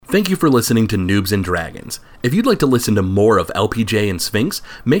Thank you for listening to Noobs and Dragons. If you'd like to listen to more of LPJ and Sphinx,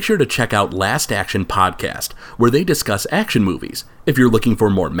 make sure to check out Last Action Podcast, where they discuss action movies. If you're looking for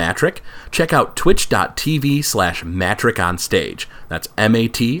more Matrick, check out twitch.tv/MatrickOnStage. That's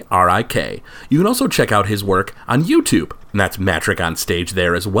MATRIK. You can also check out his work on YouTube, and that's Matrick on Stage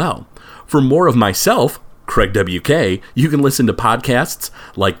there as well. For more of myself, Craig WK, you can listen to podcasts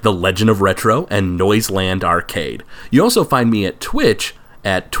like The Legend of Retro and Noiseland Arcade. You also find me at Twitch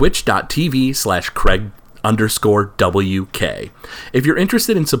at twitch.tv/Craig_WK. If you're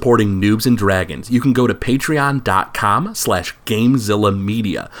interested in supporting Noobs and Dragons, you can go to patreon.com/Gamezilla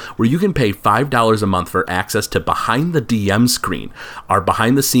Media, where you can pay $5 a month for access to Behind the DM Screen, our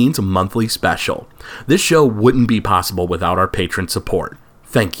behind-the-scenes monthly special. This show wouldn't be possible without our patron support.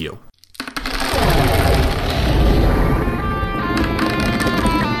 Thank you.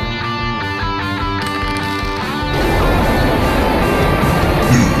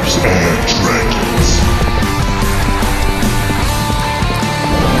 And Dragons.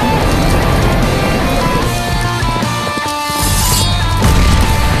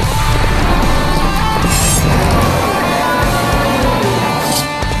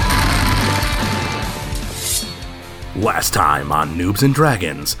 Last time on Noobs and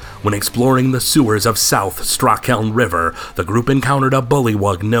Dragons, when exploring the sewers of South Strakeln River, the group encountered a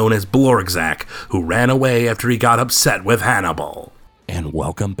bullywug known as Blorgzak, who ran away after he got upset with Hannibal. And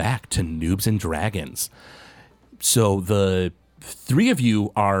welcome back to Noobs and Dragons. So the three of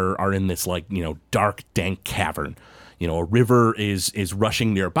you are in this dark, dank cavern. A river is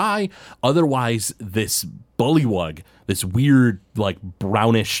rushing nearby. Otherwise, this bullywug, this weird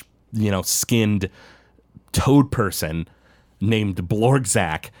brownish skinned toad person named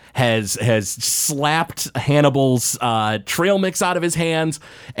Blorgzak has slapped Hannibal's trail mix out of his hands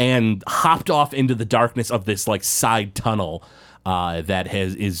and hopped off into the darkness of this side tunnel that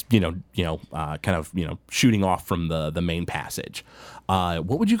is shooting off from the main passage.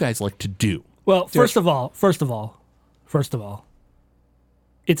 What would you guys like to do? Well, first of all,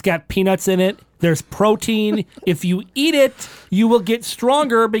 it's got peanuts in it. There's protein. If you eat it, you will get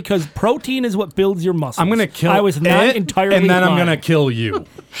stronger because protein is what builds your muscles. I'm going to kill I was not it, entirely and then lying. I'm going to kill you.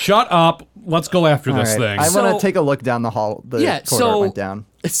 Shut up. Let's go after this thing. I want to take a look down the hall. Corridor went down.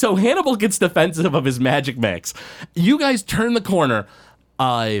 So Hannibal gets defensive of his magic mix. You guys turn the corner.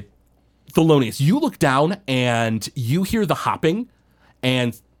 Thelonious, you look down and you hear the hopping,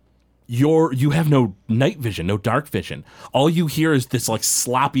 and you have no night vision, no dark vision. All you hear is this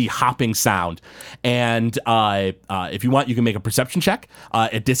sloppy hopping sound. And if you want, you can make a perception check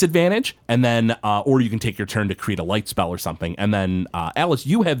at disadvantage, and then or you can take your turn to create a light spell or something. And then Alice,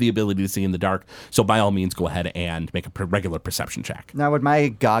 you have the ability to see in the dark, so by all means, go ahead and make a regular perception check. Now, would my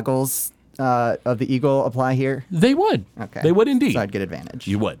goggles of the eagle apply here? They would. Okay. They would indeed. So I'd get advantage.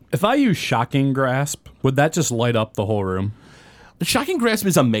 You would. If I use Shocking Grasp, would that just light up the whole room? Shocking Grasp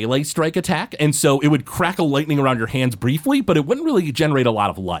is a melee strike attack, and so it would crackle lightning around your hands briefly, but it wouldn't really generate a lot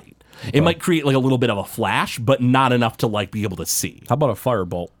of light. Okay. It might create a little bit of a flash, but not enough to be able to see. How about a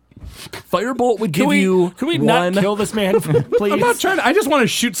Firebolt? Firebolt would give you Can we one... not kill this man, please? I'm not trying to, I just want to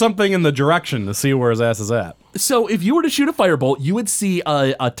shoot something in the direction to see where his ass is at. So if you were to shoot a firebolt, you would see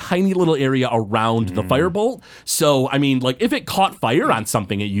a tiny little area around the firebolt. So, if it caught fire on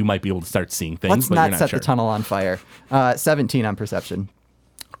something, you might be able to start seeing things. Let's but not you're set sure. the tunnel on fire. 17 on perception.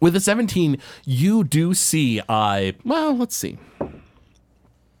 With a 17, you do see, let's see.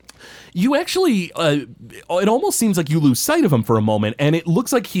 You actually, it almost seems like you lose sight of him for a moment, and it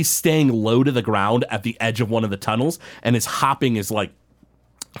looks like he's staying low to the ground at the edge of one of the tunnels, and his hopping is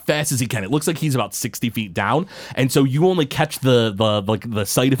fast as he can. It looks like he's about 60 feet down, and so you only catch the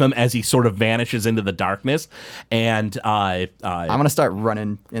sight of him as he sort of vanishes into the darkness. And I'm gonna start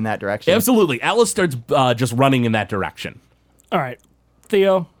running in that direction. Absolutely, Alice starts just running in that direction. All right,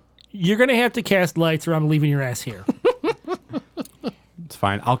 Theo, you're going to have to cast lights or I'm leaving your ass here. It's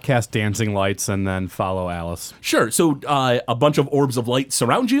fine. I'll cast Dancing Lights and then follow Alice. Sure. So a bunch of orbs of light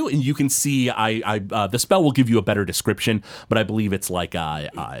surround you, and you can see. The spell will give you a better description, but I believe it's I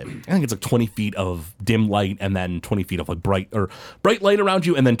think it's 20 feet of dim light, and then 20 feet of bright light around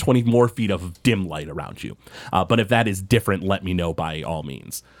you, and then 20 more feet of dim light around you. But if that is different, let me know by all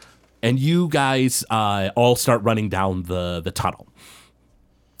means. And you guys all start running down the tunnel.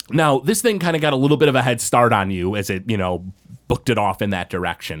 Now, this thing kind of got a little bit of a head start on you as it, booked it off in that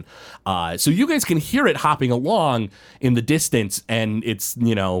direction. So you guys can hear it hopping along in the distance, and it's,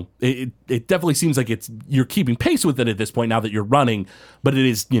 it definitely seems like you're keeping pace with it at this point now that you're running, but it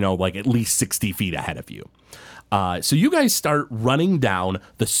is, at least 60 feet ahead of you. So you guys start running down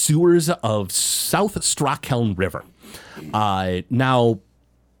the sewers of South Strakeln River. Now,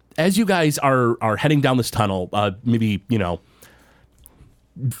 as you guys are heading down this tunnel, maybe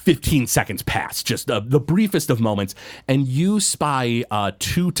 15 seconds pass, just the briefest of moments, and you spy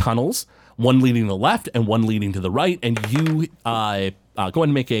 2 tunnels, one leading to the left and one leading to the right, and you go ahead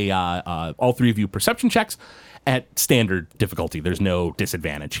and make all 3 of you perception checks at standard difficulty. There's no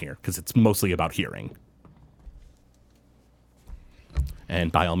disadvantage here because it's mostly about hearing.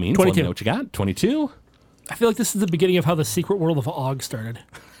 And by all means, let me 22. know what you got. 22. I feel like this is the beginning of how the secret world of Og started.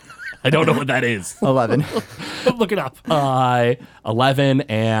 I don't know what that is. 11. Look it up. 11,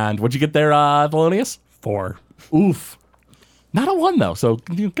 and what'd you get there, Thelonious? 4. Oof. Not a 1, though, so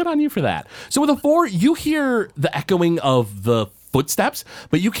good on you for that. So with a 4, you hear the echoing of the footsteps,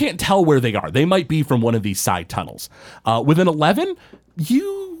 but you can't tell where they are. They might be from one of these side tunnels. With an 11,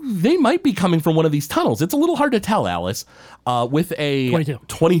 they might be coming from one of these tunnels. It's a little hard to tell, Alice. With a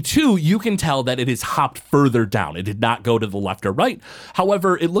 22, you can tell that it has hopped further down. It did not go to the left or right.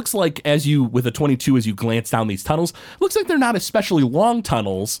 However, it looks like with a 22, as you glance down these tunnels, it looks like they're not especially long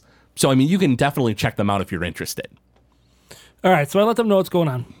tunnels. So, I mean, you can definitely check them out if you're interested. All right, so I let them know what's going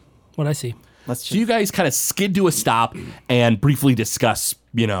on. What I see. So you guys kind of skid to a stop and briefly discuss,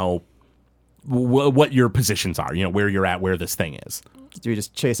 what your positions are, where you're at, where this thing is. Do we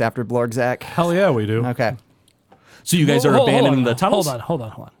just chase after Blorgzak? Hell yeah, we do. Okay. So you guys are abandoning the tunnels? Hold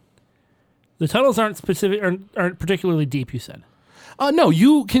on. The tunnels aren't particularly deep, you said. No,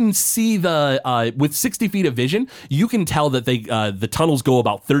 you can see with 60 feet of vision, you can tell that the tunnels go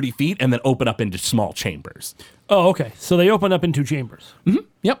about 30 feet and then open up into small chambers. Oh, okay. So they open up into chambers. Mm-hmm.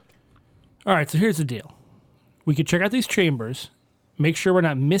 Yep. All right, so here's the deal. We could check out these chambers, make sure we're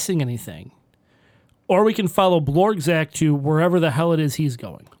not missing anything, or we can follow Blorgzak to wherever the hell it is he's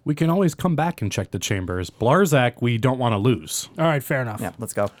going. We can always come back and check the chambers. Blarzak, we don't want to lose. All right, fair enough. Yeah,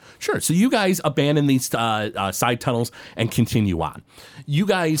 let's go. Sure. So you guys abandon these side tunnels and continue on. You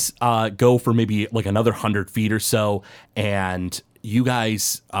guys go for maybe like another 100 feet or so, and you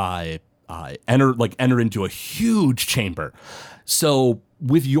guys enter into a huge chamber. So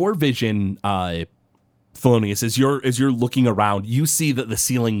with your vision, Thelonious, as you're looking around, you see that the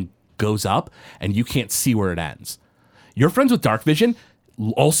ceiling goes up and you can't see where it ends. Your friends with dark vision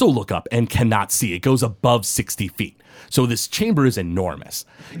also look up and cannot see. It goes above 60 feet. So this chamber is enormous.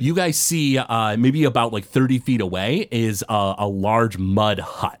 You guys see maybe about like 30 feet away is a large mud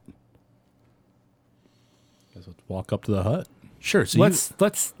hut. Let's walk up to the hut. Sure. So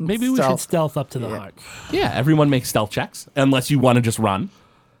Maybe we should stealth up to the hut. yeah, everyone makes stealth checks unless you want to just run.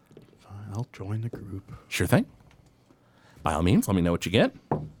 I'll join the group. Sure thing. By all means, let me know what you get.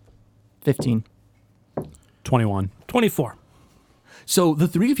 15. 21. 24. So the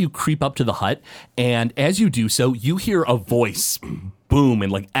 3 of you creep up to the hut, and as you do so, you hear a voice boom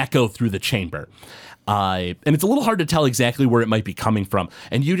and like echo through the chamber. And it's a little hard to tell exactly where it might be coming from.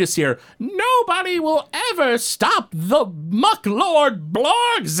 And you just hear, "Nobody will ever stop the Muck Lord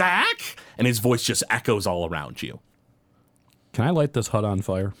Blorgzak!" And his voice just echoes all around you. Can I light this hut on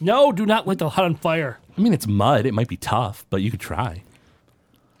fire? No, do not light the hut on fire. I mean, it's mud. It might be tough, but you could try.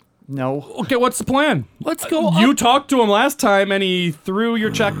 No. Okay, what's the plan? Let's go You up. talked to him last time, and he threw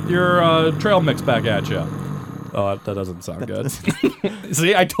your trail mix back at you. Oh, that doesn't sound good.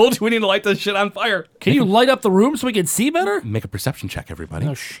 See, I told you we need to light this shit on fire. Can you light up the room so we can see better? Make a perception check, everybody.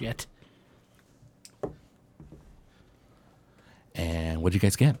 Oh, shit. And what'd you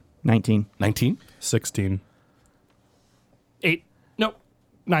guys get? 19. 19? 16. 8. Nope.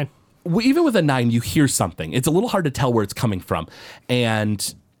 9. Well, even with a 9, you hear something. It's a little hard to tell where it's coming from.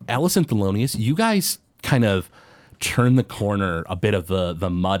 And Alice and Thelonious, you guys kind of turn the corner a bit of the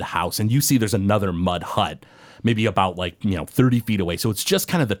mud house, and you see there's another mud hut, maybe about 30 feet away. So it's just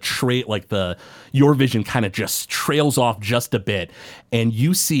kind of your vision kind of just trails off just a bit, and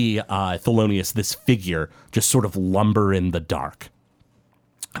you see Thelonious, this figure, just sort of lumber in the dark,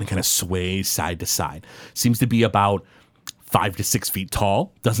 and it kind of sways side to side. Seems to be about 5 to 6 feet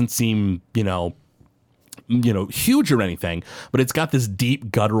tall. Doesn't seem, huge or anything, but it's got this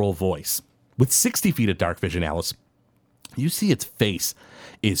deep guttural voice. With 60 feet of dark vision, Alice, you see its face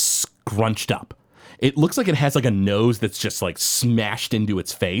is scrunched up. It looks like it has like a nose that's just like smashed into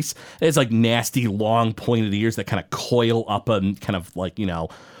its face. It has like nasty, long, pointed ears that kind of coil up and kind of like,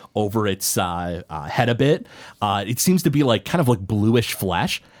 over its head a bit. It seems to be like kind of like bluish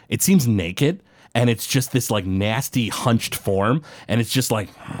flesh. It seems naked. And it's just this like nasty hunched form, and it's just like,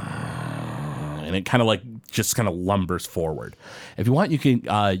 and it kind of like just kind of lumbers forward. If you want,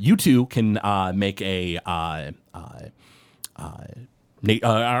 you two can make a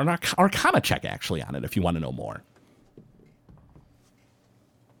Arcana check actually on it if you want to know more.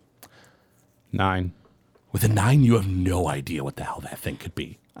 9. With a 9, you have no idea what the hell that thing could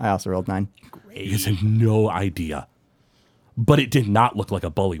be. I also rolled 9. You guys have no idea. But it did not look like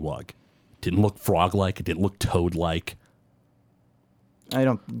a bullywug. It didn't look frog-like. It didn't look toad-like.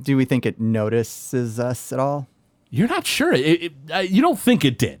 Do we think it notices us at all? You're not sure. You don't think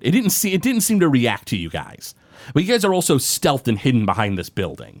it did. It didn't seem to react to you guys. But you guys are also stealthed and hidden behind this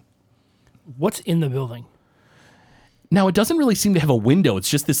building. What's in the building? Now, it doesn't really seem to have a window. It's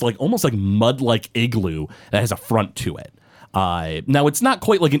just this like almost like mud-like igloo that has a front to it. Now, it's not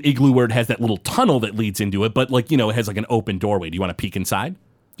quite like an igloo where it has that little tunnel that leads into it, but like, it has like an open doorway. Do you want to peek inside?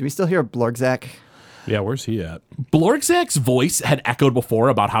 Do we still hear Blorgzak? Yeah, where's he at? Blorgzak's voice had echoed before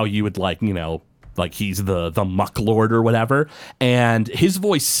about how you would like, like he's the muck lord or whatever, and his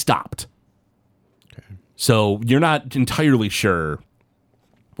voice stopped. Okay. So you're not entirely sure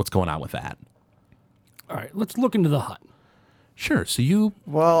what's going on with that. All right, let's look into the hut. Sure. So you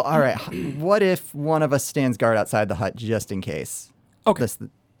Well, all right. What if one of us stands guard outside the hut just in case? Okay.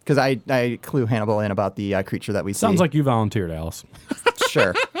 Because I clue Hannibal in about the creature that we see. Sounds like you volunteered, Alice.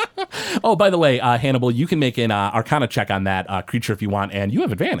 Sure. Oh, by the way, Hannibal, you can make an Arcana check on that creature if you want, and you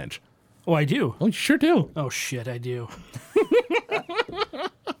have advantage. Oh, I do. Oh, you sure do. Oh, shit, I do.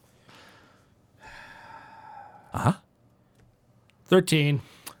 13.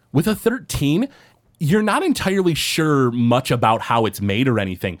 With a 13, you're not entirely sure much about how it's made or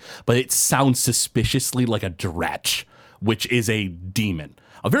anything, but it sounds suspiciously like a Dretch, which is a demon.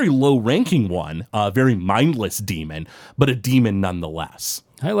 A very low-ranking one, a very mindless demon, but a demon nonetheless.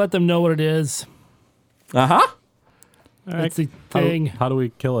 I let them know what it is. Uh-huh. That's the thing. How do we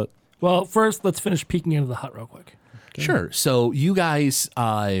kill it? Well, first, let's finish peeking into the hut real quick. Sure. So you guys go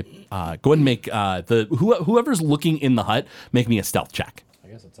ahead and make whoever's looking in the hut, make me a stealth check. I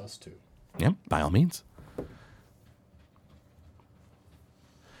guess it's us two. Yeah, by all means.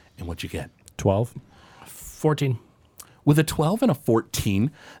 And what'd you get? 12. 14. With a 12 and a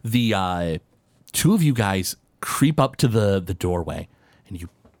 14, the two of you guys creep up to the doorway and you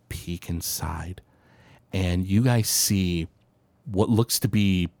peek inside, and you guys see what looks to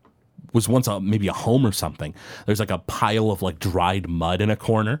be was once maybe a home or something. There's like a pile of like dried mud in a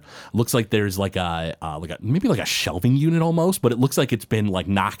corner. Looks like there's like maybe like a shelving unit almost, but it looks like it's been like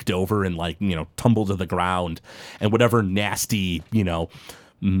knocked over and like, tumbled to the ground, and whatever nasty,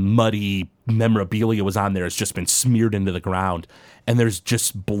 muddy memorabilia was on there has just been smeared into the ground, and there's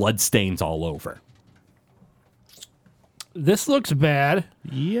just blood stains all over. This looks bad.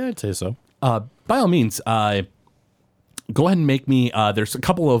 Yeah, I'd say so. By all means, go ahead and make me, there's a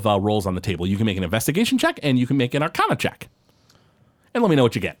couple of rolls on the table. You can make an investigation check and you can make an arcana check. And let me know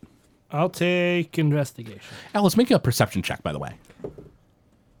what you get. I'll take investigation. Alice, make a perception check, by the way.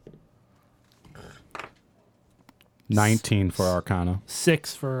 19 for Arcana.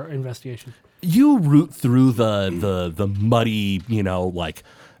 6 for investigation. You root through the muddy, like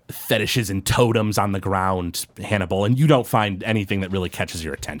fetishes and totems on the ground, Hannibal, and you don't find anything that really catches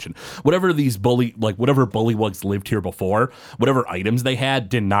your attention. Whatever bullywugs lived here before, whatever items they had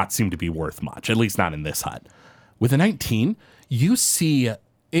did not seem to be worth much, at least not in this hut. With a 19, you see,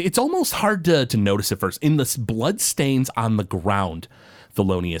 it's almost hard to notice at first. In the blood stains on the ground,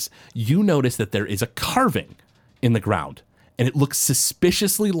 Thelonious, you notice that there is a carving in the ground, and it looks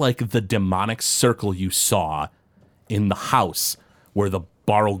suspiciously like the demonic circle you saw in the house where the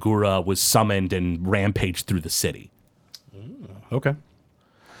Barlgura was summoned and rampaged through the city. Okay.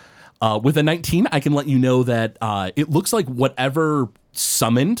 With a 19, I can let you know that it looks like whatever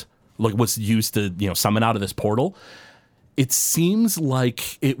summoned, like was used to summon out of this portal, it seems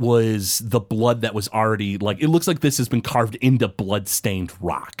like it was the blood that was already, like, it looks like this has been carved into blood-stained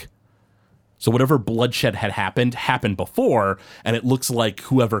rock. So whatever bloodshed had happened before, and it looks like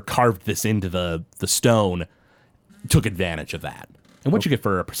whoever carved this into the stone took advantage of that. And what'd you get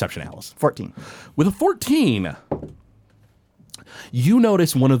for a perception, Alice? 14. With a 14, you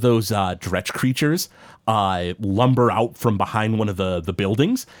notice one of those Dretch creatures lumber out from behind one of the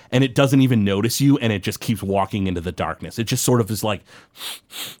buildings, and it doesn't even notice you, and it just keeps walking into the darkness. It just sort of is like,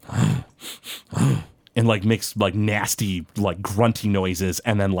 and like makes like nasty, like grunty noises,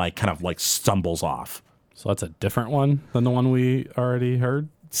 and then like kind of like stumbles off. So that's a different one than the one we already heard?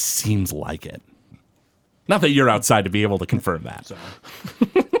 Seems like it. Not that you're outside to be able to confirm that.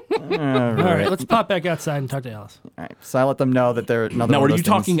 All right, let's pop back outside and talk to Alice. All right. So I let them know that they're another Now, one are of you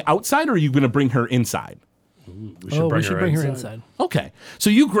those things. talking outside, or are you going to bring her inside? We should bring her inside. Okay. So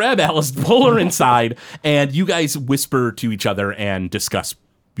you grab Alice, pull her inside, and you guys whisper to each other and discuss,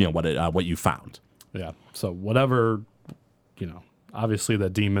 what you found. Yeah. So whatever, obviously the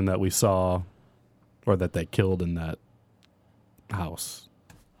demon that we saw or that they killed in that house,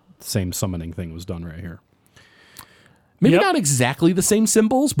 same summoning thing was done right here. Maybe Yep. not exactly the same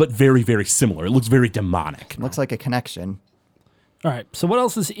symbols, but very, very similar. It looks very demonic. Looks like a connection. All right. So what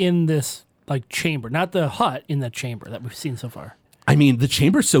else is in this like chamber? Not the hut, in that chamber that we've seen so far. I mean, the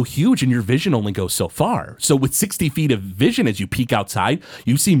chamber's so huge and your vision only goes so far. So with 60 feet of vision as you peek outside,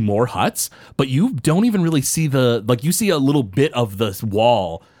 you see more huts, but you don't even really see you see a little bit of the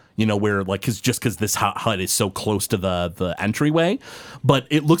wall, where because this hut is so close to the entryway. But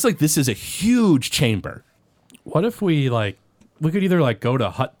it looks like this is a huge chamber. What if we could either go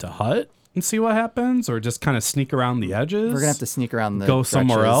to hut and see what happens, or just kind of sneak around the edges? We're gonna have to sneak around the go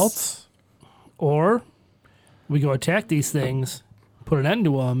somewhere stretches. else. Or we go attack these things, put an end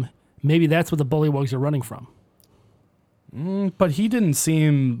to them. Maybe that's what the bullywugs are running from. But he didn't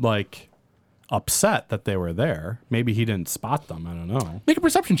seem upset that they were there. Maybe he didn't spot them. I don't know. Make a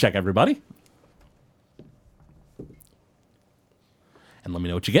perception check, everybody. And let me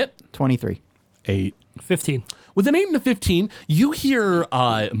know what you get. 23. 8. 15. With an 8 and a 15, you hear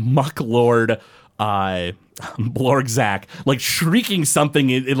Muck Lord Blorgzak shrieking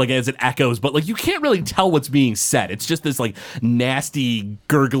something as it echoes, but you can't really tell what's being said. It's just this nasty,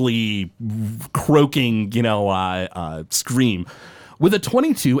 gurgly, croaking, scream. With a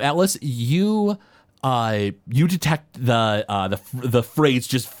 22, Atlas, you detect the phrase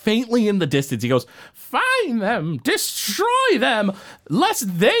just faintly in the distance. He goes, "Find them, destroy them,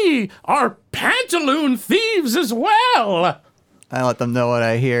 lest they are pantaloon thieves as well." I let them know what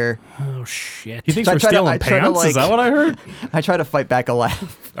I hear. Oh, shit. He thinks I we're try to- stealing I try to, pants? Is that what I heard? I try to fight back a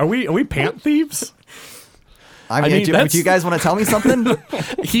laugh. Are we pant thieves? I mean, do you guys want to tell me something?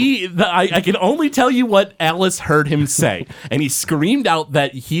 I can only tell you what Alice heard him say, and he screamed out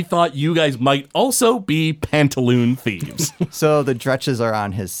that he thought you guys might also be pantaloon thieves. So the Dretches are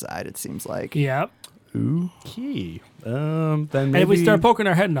on his side, it seems like. Yeah. Okay. Then maybe... And if we start poking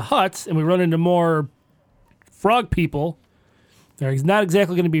our head into huts and we run into more frog people, they're not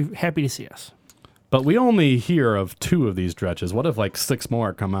exactly going to be happy to see us. But we only hear of 2 of these dretches. What if 6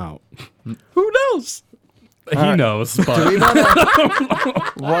 more come out? Who knows? He knows, but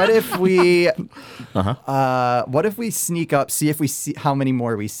What if we what if we sneak up, see if we see how many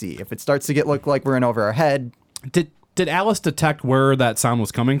more we see? If it starts to look like we're in over our head. did Alice detect where that sound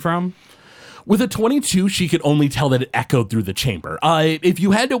was coming from? With a 22, she could only tell that it echoed through the chamber. If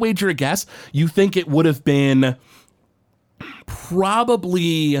you had to wager a guess, you think it would have been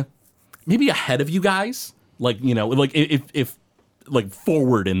probably maybe ahead of you guys, if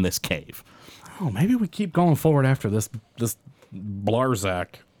forward in this cave. Oh, maybe we keep going forward after this Blarzak.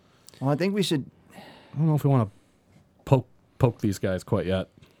 Well, I think we should. I don't know if we want to poke these guys quite yet.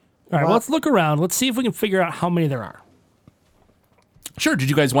 All right, Well- let's look around. Let's see if we can figure out how many there are. Sure. Did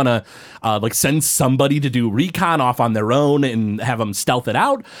you guys want to send somebody to do recon off on their own and have them stealth it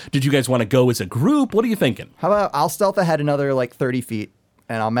out? Did you guys want to go as a group? What are you thinking? How about I'll stealth ahead another 30 feet,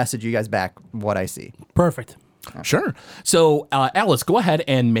 and I'll message you guys back what I see. Perfect. Sure. So, Alice, go ahead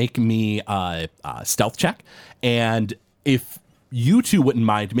and make me a stealth check. And if you two wouldn't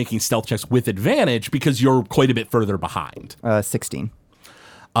mind making stealth checks with advantage because you're quite a bit further behind. 16.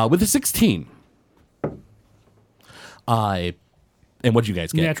 With a 16. And what'd you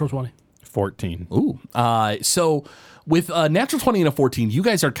guys get? Natural 20. 14. Ooh. So with a natural 20 and a 14, you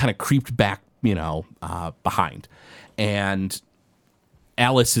guys are kind of creeped back, behind. And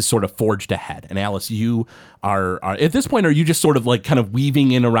Alice is sort of forged ahead. And Alice, you are at this point, are you just sort of kind of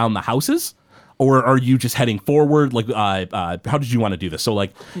weaving in around the houses? Or are you just heading forward? How did you want to do this? So,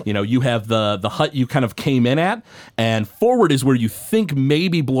 you have the hut you kind of came in at, and forward is where you think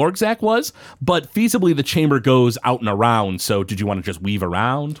maybe Blorgzak was, but feasibly the chamber goes out and around. So, did you want to just weave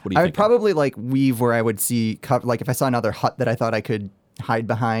around? What do you I think? would probably weave where I would see, if I saw another hut that I thought I could hide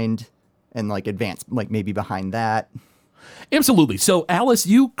behind and advance, maybe behind that. Absolutely. So, Alice,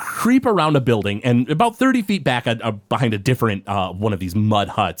 you creep around a building, and about 30 feet back behind a different one of these mud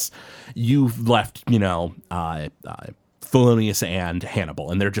huts, you've left, Thelonious and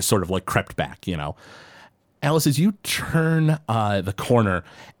Hannibal, and they're just sort of crept back, Alice, as you turn the corner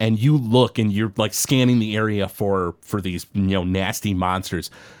and you look and you're scanning the area for these, nasty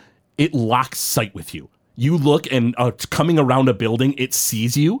monsters, it locks sight with you. You look and coming around a building, it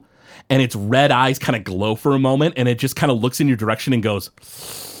sees you. And its red eyes kind of glow for a moment, and it just kind of looks in your direction and goes,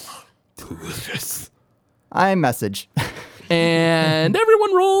 "Do this." I message. And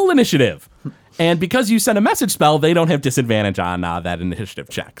everyone roll initiative. And because you sent a message spell, they don't have disadvantage on that initiative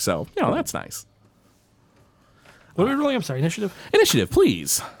check. So, that's nice. What are we rolling? I'm sorry, initiative? Initiative,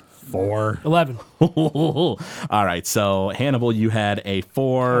 please. 4. 11. All right. So, Hannibal, you had a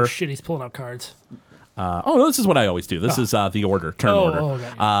 4. Oh, shit, he's pulling out cards. no, this is what I always do. This is the order, turn order.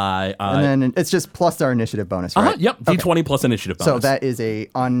 Okay. And then it's just plus our initiative bonus, right? Yep, D20 plus initiative bonus. So that is a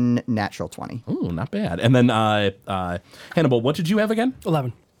unnatural 20. Ooh, not bad. And then Hannibal, what did you have again?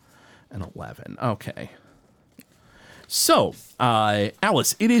 11. An 11. Okay. So,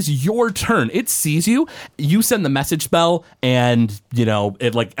 Alice, it is your turn. It sees you. You send the message spell, and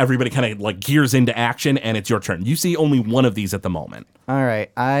it like everybody kind of like gears into action, and it's your turn. You see only one of these at the moment. All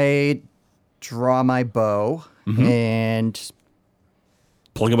right. I draw my bow and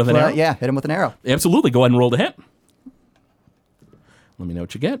Pulling him with an arrow. yeah, hit him with an arrow. Absolutely. Go ahead and roll to hit. Let me know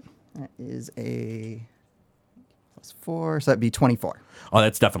what you get. That is a +4, so that'd be 24. Oh,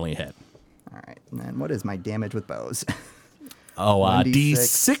 that's definitely a hit. All right. And then what is my damage with bows? Oh,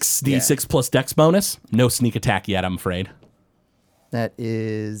 1d6. D6 plus dex bonus. No sneak attack yet, I'm afraid. That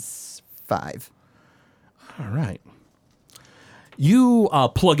is 5. All right. You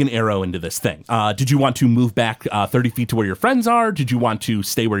plug an arrow into this thing. Did you want to move back 30 feet to where your friends are? Did you want to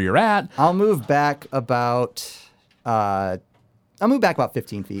stay where you're at? I'll move back about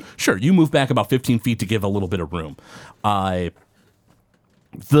 15 feet. Sure, you move back about 15 feet to give a little bit of room.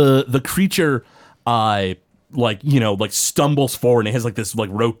 The creature stumbles forward, and it has like this like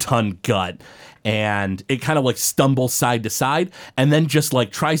rotund gut, and it kind of like stumbles side to side and then just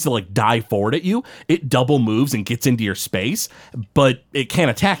like tries to like dive forward at you. It double moves and gets into your space, but it can't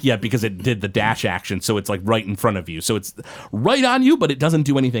attack yet because it did the dash action, so it's like right in front of you. So it's right on you, but it doesn't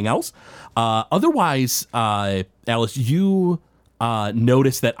do anything else. Otherwise, Alice, you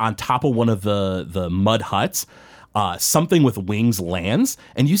notice that on top of one of the mud huts, something with wings lands,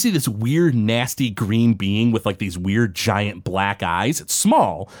 and you see this weird, nasty green being with like these weird, giant black eyes. It's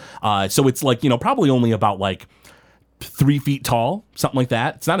small, so it's like probably only about like 3 feet tall, something like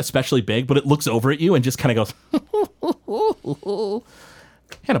that. It's not especially big, but it looks over at you and just kind of goes.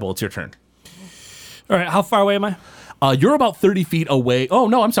 Hannibal, it's your turn. All right, how far away am I? You're about 30 feet away. Oh,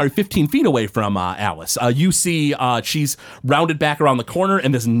 no, I'm sorry, 15 feet away from Alice. You see she's rounded back around the corner,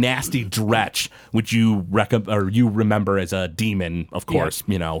 and this nasty Dretch, which you remember as a demon, of course,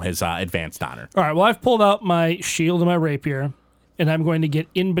 has advanced on her. All right, well, I've pulled out my shield and my rapier, and I'm going to get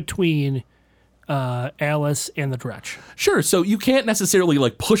in between Alice and the Dretch. Sure, so you can't necessarily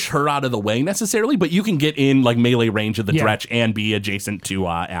like push her out of the way necessarily, but you can get in like melee range of the Dretch and be adjacent to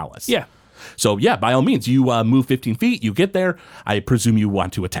Alice. Yeah. So, yeah, by all means, you move 15 feet, you get there. I presume you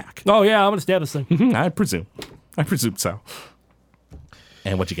want to attack. Oh, yeah, I'm going to stab this thing. I presume so.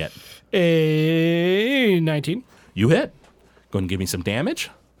 And what'd you get? A 19. You hit. Go ahead and give me some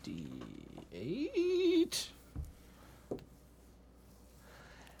damage. D8.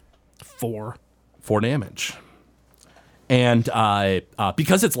 4. 4 damage. And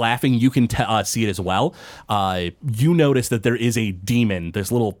because it's laughing, you can see it as well. You notice that there is a demon,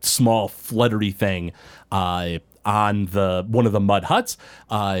 this little small fluttery thing on one of the mud huts.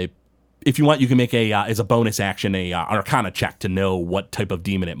 If you want, you can make as a bonus action an Arcana check to know what type of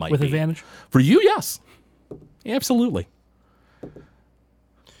demon it might be. With advantage? For you, yes. Absolutely.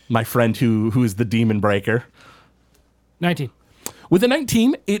 My friend who is the demon breaker. 19. With a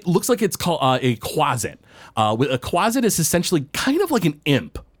 19, it looks like it's called a Quasit. A Quasit is essentially kind of like an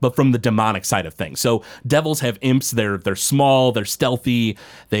imp, but from the demonic side of things. So devils have imps. They're small. They're stealthy.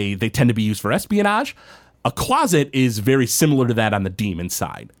 They tend to be used for espionage. A Quasit is very similar to that on the demon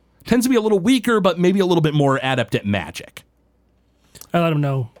side. Tends to be a little weaker, but maybe a little bit more adept at magic. I let him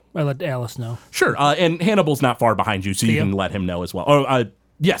know. I let Alice know. Sure. And Hannibal's not far behind you, so Theo? you can let him know as well. Oh,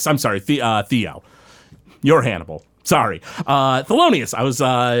 yes, I'm sorry. Theo. You're Hannibal. Sorry. Thelonious, I was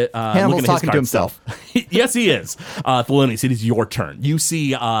Hannibal's looking at his talking to card himself. still. Yes, he is. Thelonious, it is your turn. You see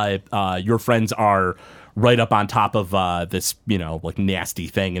your friends are right up on top of this, like nasty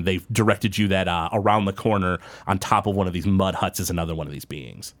thing, and they've directed you that around the corner on top of one of these mud huts is another one of these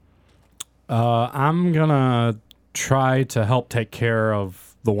beings. I'm going to try to help take care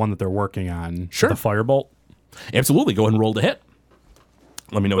of the one that they're working on. Sure. The firebolt. Absolutely. Go ahead and roll to hit.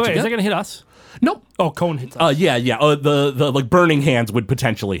 Let me know what Wait, you is that get. going to hit us? Nope. Oh, Cone hits us. Yeah. The like burning hands would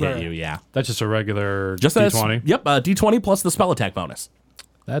potentially hit Right. you. Yeah. That's just a regular Just D20. Yep. D20 plus the spell attack bonus.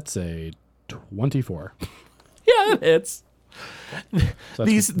 That's a 24. Yeah, it hits. So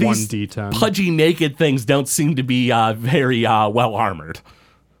These that's 1d10. pudgy naked things don't seem to be very well armored.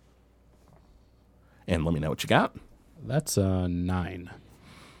 And let me know what you got. That's a 9.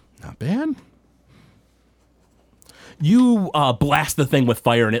 Not bad. You blast the thing with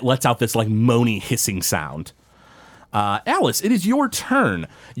fire, and it lets out this like moany hissing sound. Alice, it is your turn.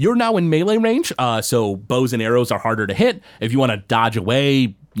 You're now in melee range, so bows and arrows are harder to hit. If you want to dodge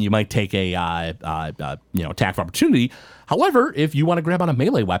away, you might take a attack of opportunity. However, if you want to grab on a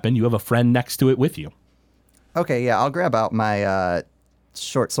melee weapon, you have a friend next to it with you. Okay, yeah, I'll grab out my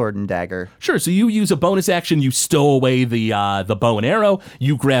short sword and dagger. Sure. So you use a bonus action. You stow away the bow and arrow.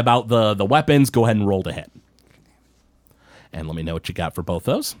 You grab out the weapons. Go ahead and roll to hit. And let me know what you got for both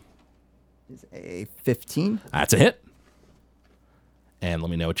those. Is a 15. That's a hit. And let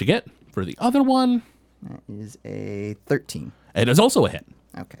me know what you get for the other one. That is a 13. It is also a hit.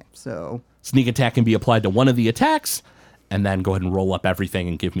 Okay, so Sneak attack can be applied to one of the attacks, and then go ahead and roll up everything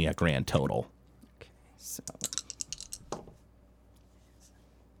and give me a grand total. so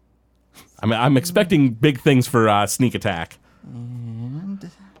I'm expecting big things for sneak attack.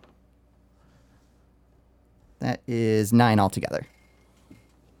 and that is 9 altogether.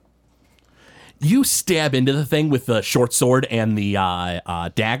 You stab into the thing with the short sword and the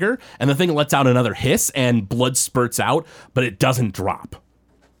dagger, and the thing lets out another hiss, and blood spurts out, but it doesn't drop.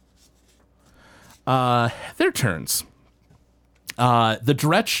 Their turns. The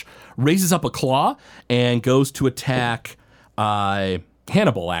Dretch raises up a claw and goes to attack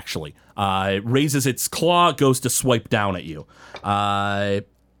Hannibal, actually. Raises its claw, goes to swipe down at you.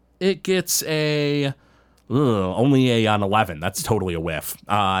 It gets only an 11. That's totally a whiff.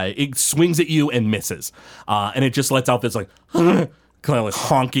 It swings at you and misses. And it just lets out this, like, kind of like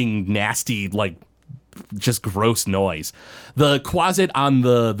honking, nasty, like, just gross noise. The closet on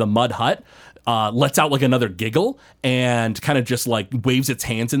the mud hut lets out like another giggle and kind of just like waves its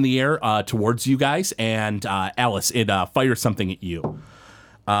hands in the air towards you guys. And Alice, it fires something at you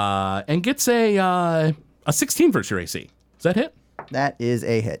and gets a 16 versus your AC. Does that hit? That is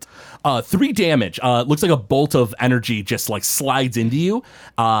a hit. 3 damage. Looks like a bolt of energy just like slides into you.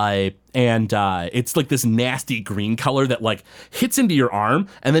 And it's like this nasty green color that like hits into your arm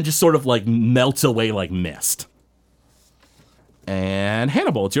and then just sort of like melts away like mist. And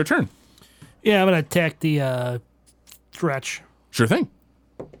Hannibal, it's your turn. Yeah, I'm going to attack the Dretch. Sure thing.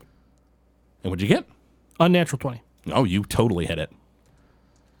 And what'd you get? Unnatural 20. Oh, you totally hit it.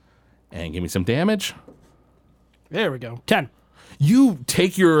 And give me some damage. There we go. 10. You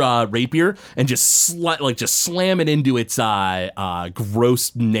take your rapier and just slam it into its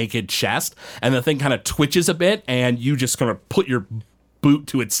gross naked chest, and the thing kind of twitches a bit, and you just kind of put your boot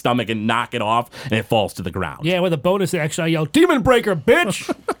to its stomach and knock it off, and it falls to the ground. Yeah, with a bonus action, I yell, Demon Breaker, bitch!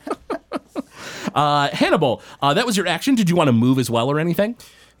 Hannibal, that was your action. Did you want to move as well or anything?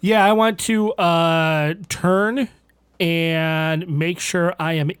 Yeah, I want to turn and make sure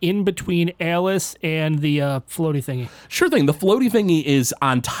I am in between Alice and the floaty thingy. Sure thing. The floaty thingy is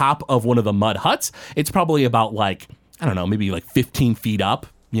on top of one of the mud huts. It's probably about like, I don't know, maybe like 15 feet up,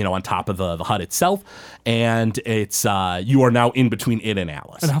 on top of the hut itself. And it's you are now in between it and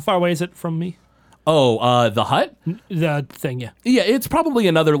Alice. And how far away is it from me? Oh, the hut? The thing, yeah. Yeah, it's probably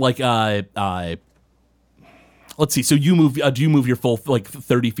another like let's see. So you move. Do you move your full like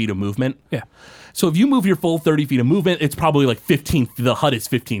 30 feet of movement? Yeah. So if you move your full 30 feet of movement, it's probably like 15. The hut is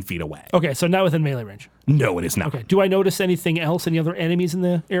 15 feet away. Okay, so not within melee range. No, it is not. Okay. Do I notice anything else? Any other enemies in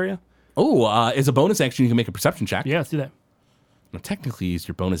the area? Oh, as a bonus action, you can make a perception check. Yeah, let's do that. Now, technically, use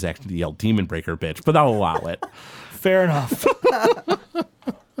your bonus action to yell "Demon Breaker, bitch," but I'll allow it. Fair enough.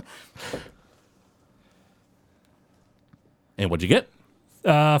 And what'd you get?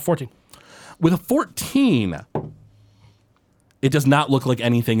 14. With a 14, it does not look like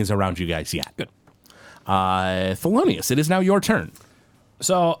anything is around you guys yet. Good. Thelonious, it is now your turn.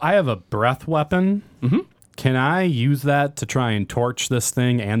 So I have a breath weapon. Mm-hmm. Can I use that to try and torch this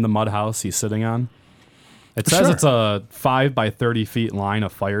thing and the mud house he's sitting on? It says Sure. it's a 5 by 30 feet line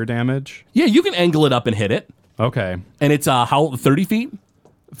of fire damage. Yeah, you can angle it up and hit it. Okay. And it's how 30 feet?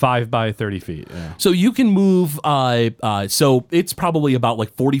 5 by 30 feet, yeah. So you can move. So it's probably about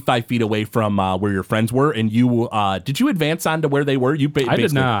like 45 feet away from where your friends were. And you did you advance on to where they were? I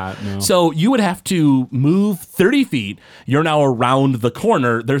did not, no. So you would have to move 30 feet. You're now around the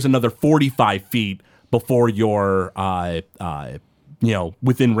corner. There's another 45 feet before you're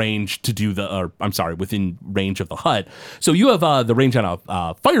within range to do within range of the hut. So you have the range on a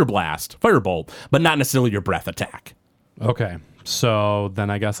firebolt, but not necessarily your breath attack. Okay. So then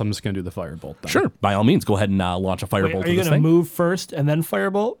I guess I'm just going to do the firebolt then. Sure, by all means, go ahead and launch a firebolt. Wait, are to you this going to thing. move first and then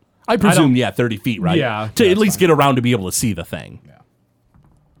firebolt? I presume, 30 feet, right? Yeah, To at that's least fine. get around to be able to see the thing.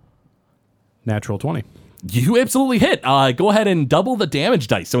 Natural 20. You absolutely hit. Go ahead and double the damage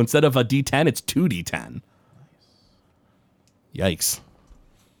dice. So instead of a D10, it's 2D10. Yikes.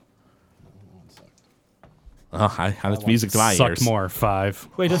 That's music to my Suck ears. more, 5.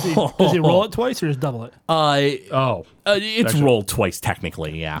 Wait, does he roll it twice or just double it? Oh. It's rolled twice,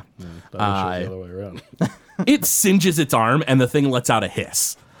 technically, yeah. That shows the other way around. It singes its arm, and the thing lets out a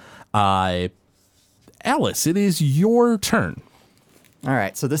hiss. Alice, it is your turn. All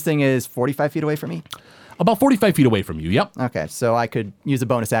right, so this thing is 45 feet away from me. About 45 feet away from you. Yep, Okay, so I could use a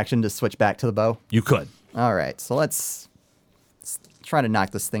bonus action to switch back to the bow. you could. All right, so let's try to knock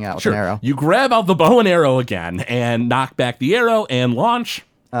this thing out with an arrow. You grab out the bow and arrow again and knock back the arrow and launch.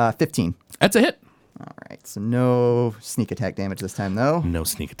 15. That's a hit. All right, so no sneak attack damage this time, though. No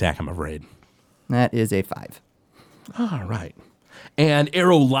sneak attack, I'm afraid. That is a 5. All right. And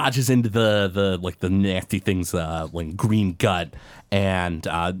arrow lodges into the nasty thing's like green gut and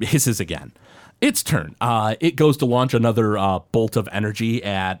hisses again. Its turn. It goes to launch another bolt of energy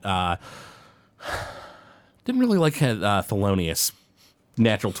at. Didn't really like Thelonious.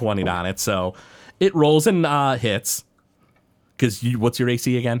 Natural 20 on it, so it rolls and hits. Because what's your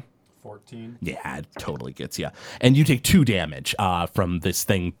AC again? 14. Yeah, it totally gets you. And you take 2 damage from this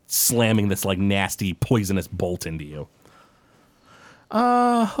thing slamming this like nasty poisonous bolt into you.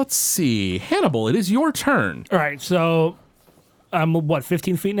 Let's see. Hannibal, it is your turn. All right, so I'm,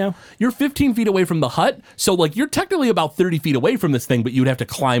 15 feet now? You're 15 feet away from the hut, so like you're technically about 30 feet away from this thing, but you'd have to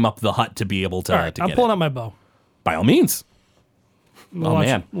climb up the hut to be able to, All right, to I'm get pulling it. out my bow. By all means.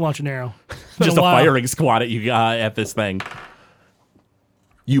 Man. Launch an arrow. It's been Just a while. firing squad at you at this thing.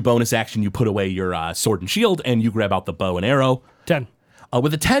 You bonus action, you put away your sword and shield, and you grab out the bow and arrow. 10.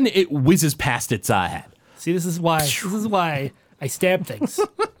 With a 10, it whizzes past its head. See, this is why I stab things.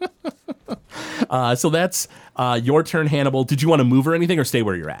 So that's your turn, Hannibal. Did you want to move or anything, or stay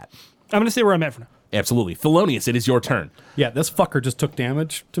where you're at? I'm going to stay where I'm at for now. Absolutely. Thelonious, it is your turn. Yeah, this fucker just took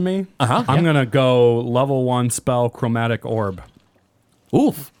damage to me. Uh-huh, I'm yeah. gonna go level 1 spell Chromatic Orb.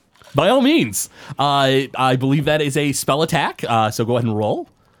 Oof. By all means. I believe that is a spell attack, so go ahead and roll.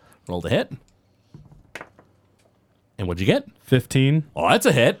 Roll to hit. And what'd you get? 15. Oh, that's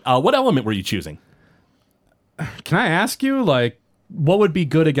a hit. What element were you choosing? Can I ask you, like, what would be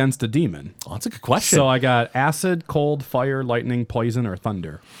good against a demon? Oh, that's a good question. So I got acid, cold, fire, lightning, poison, or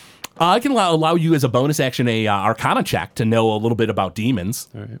thunder. I can allow you as a bonus action a Arcana check to know a little bit about demons.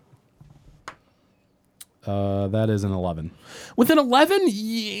 All right. That is an 11. With an 11,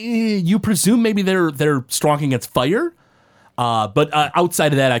 you presume maybe they're strong against fire, but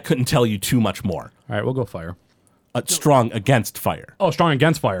outside of that, I couldn't tell you too much more. All right, we'll go fire. Strong against fire. Oh, strong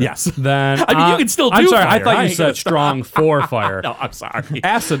against fire. Yes. Then I mean, you can still I'm do sorry. fire. I thought I you ain't said gonna- strong for fire. No, I'm sorry.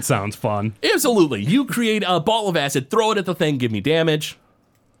 Acid sounds fun. Absolutely. You create a ball of acid, throw it at the thing, give me damage.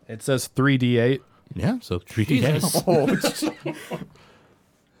 It says 3d8. Yeah, so 3d Jesus.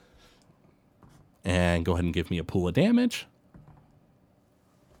 And go ahead and give me a pool of damage.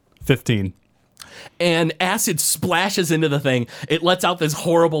 15. And acid splashes into the thing. It lets out this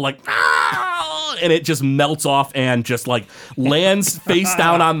horrible, like, "Ah!" and it just melts off and just, like, lands face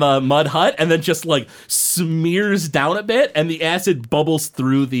down on the mud hut and then just, like, smears down a bit. And the acid bubbles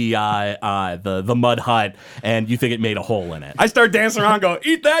through the mud hut, and you think it made a hole in it. I start dancing around, go,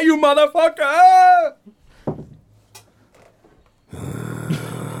 eat that, you motherfucker!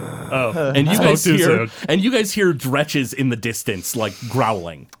 And you guys too hear, soon. and you guys hear Dretches in the distance, like,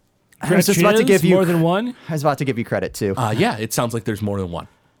 growling. I was just about to give you more than one. I was about to give you credit too. Yeah, it sounds like there's more than one.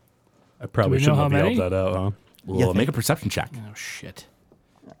 I probably Do we know shouldn't how have many? yelled that out, huh? We'll make a perception check. Oh shit!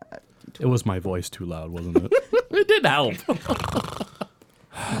 It was my voice too loud, wasn't it? It did help.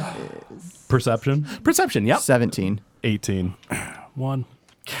 Perception? Perception, yep. 17. 18. 1.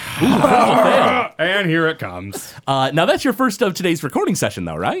 And here it comes. Now that's your first of today's recording session,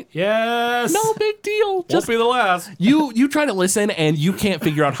 though, right? Yes. No big deal. Won't Just be the last. you try to listen, and you can't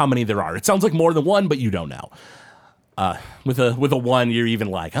figure out how many there are. It sounds like more than one, but you don't know. With a 1, you're even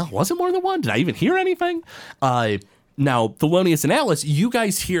like, oh, was it more than one? Did I even hear anything? Now, Thelonious and Alice, you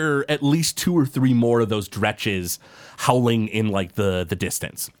guys hear at least 2 or 3 more of those Dretches howling in like the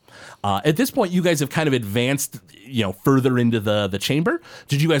distance. At this point, you guys have kind of advanced, further into the chamber.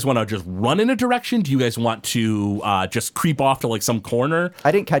 Did you guys want to just run in a direction? Do you guys want to just creep off to like some corner?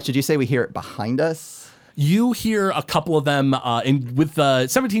 I didn't catch. Did you say we hear it behind us? You hear a couple of them, and with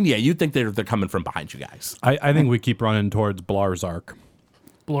 17, yeah, you'd think they're coming from behind you guys. I think we keep running towards Blarzark.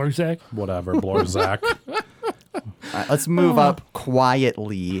 Blorzak. Whatever, Blarzak. All right, let's move up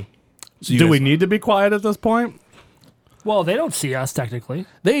quietly. So you Do guys- we need to be quiet at this point? Well, they don't see us technically.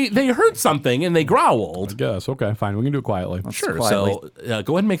 They heard something and they I growled. guess. Okay, fine. We can do it quietly. Sure. quietly. So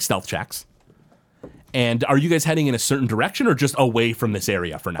go ahead and make stealth checks. And are you guys heading in a certain direction or just away from this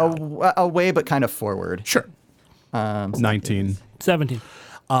area for now? Away, but kind of forward. Sure. 19. 17.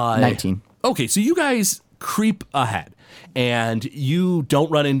 19. Okay, so you guys creep ahead, and you don't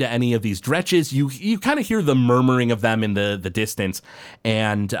run into any of these Dretches. You kind of hear the murmuring of them in the distance,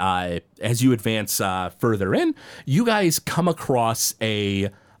 and as you advance further in, you guys come across a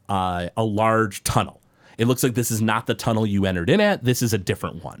large tunnel. It looks like this is not the tunnel you entered in at. This is a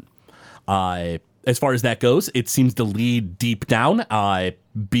different one. as far as that goes, it seems to lead deep down,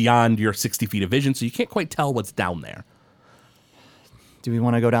 beyond your 60 feet of vision, so you can't quite tell what's down there. Do we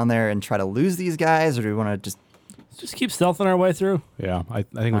want to go down there and try to lose these guys, or do we want to Just keep stealthing our way through. Yeah, I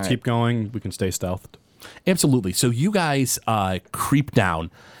think let's keep going. We can stay stealthed. Absolutely. So you guys creep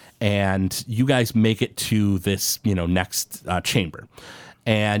down, and you guys make it to this, next chamber.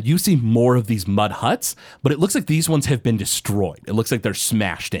 And you see more of these mud huts, but it looks like these ones have been destroyed. It looks like they're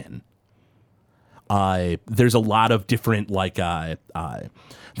smashed in. There's a lot of different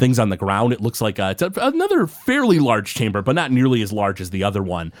things on the ground. It looks like it's another fairly large chamber, but not nearly as large as the other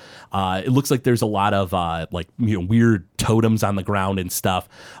one. It looks like there's a lot of weird totems on the ground and stuff,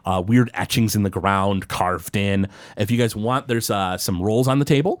 weird etchings in the ground carved in. If you guys want, there's some rolls on the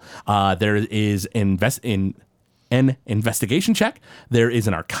table. There is an investigation check. There is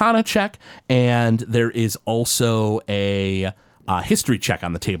an arcana check, and there is also a history check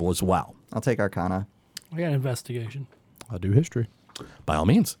on the table as well. I'll take Arcana. I got investigation. I'll do history. By all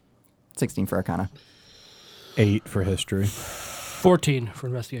means. 16 for Arcana. 8 for history. 14 for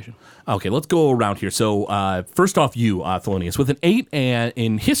investigation. Okay, let's go around here. So first off, you, Thelonious, with an 8 and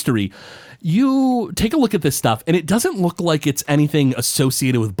in history, you take a look at this stuff, and it doesn't look like it's anything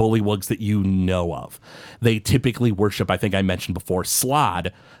associated with bullywugs that you know of. They typically worship, I think I mentioned before,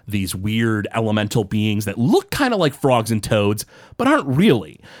 Slod, these weird elemental beings that look kind of like frogs and toads, but aren't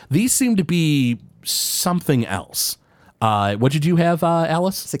really. These seem to be something else. What did you have,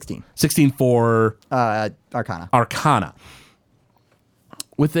 Alice? 16. 16 for... Arcana. Arcana.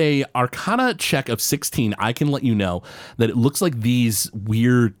 With a Arcana check of 16, I can let you know that it looks like these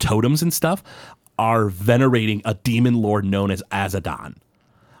weird totems and stuff are venerating a demon lord known as Azadon.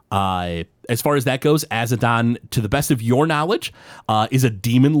 As far as that goes, Azadon, to the best of your knowledge, is a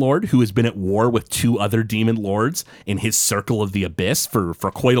demon lord who has been at war with 2 other demon lords in his circle of the abyss for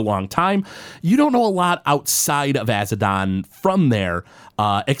quite a long time. You don't know a lot outside of Azadon from there,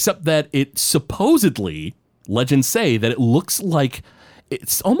 except that it supposedly, legends say, that it looks like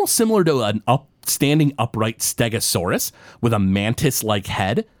it's almost similar to an standing upright stegosaurus with a mantis-like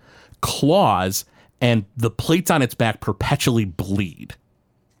head, claws, and the plates on its back perpetually bleed.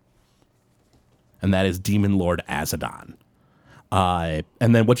 And that is Demon Lord Azadon. And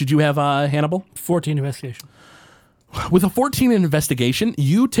then what did you have, Hannibal? 14 investigation. With a 14 in investigation,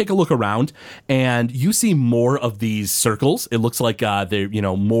 you take a look around and you see more of these circles. It looks like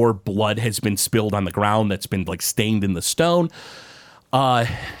more blood has been spilled on the ground that's been stained in the stone.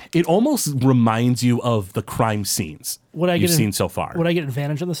 It almost reminds you of the crime scenes you've seen so far. Would I get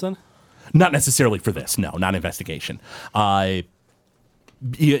advantage on this then? Not necessarily for this. No, not investigation.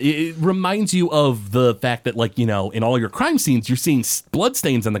 It reminds you of the fact that, in all your crime scenes, you're seeing blood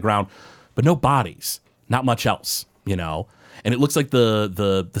stains on the ground, but no bodies, not much else, And it looks like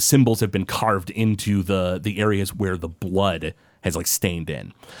the symbols have been carved into the areas where the blood has stained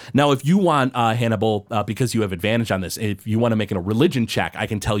in. Now, if you want, Hannibal, because you have advantage on this, if you want to make a religion check, I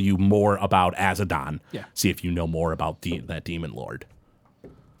can tell you more about Azadon. Yeah. See if you know more about that demon lord.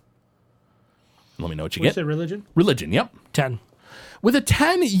 Let me know what you What get. say religion? Religion, yep. 10. With a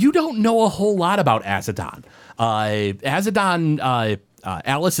 10, you don't know a whole lot about Azadon.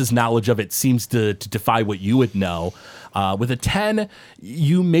 Alice's knowledge of it seems to defy what you would know. With a 10,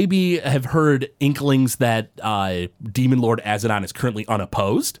 you maybe have heard inklings that Demon Lord Azadon is currently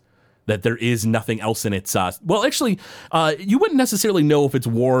unopposed, that there is nothing else in its... you wouldn't necessarily know if its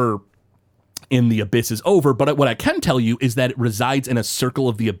war in the Abyss is over, but what I can tell you is that it resides in a circle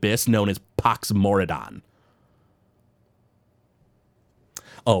of the Abyss known as Pax Moradon.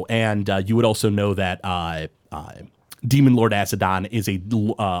 Oh, and you would also know that Demon Lord Azadon is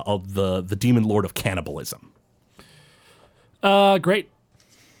the Demon Lord of cannibalism. Great.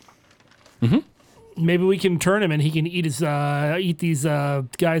 Mm-hmm. Maybe we can turn him and he can eat these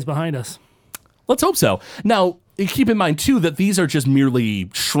guys behind us. Let's hope so. Now, keep in mind, too, that these are just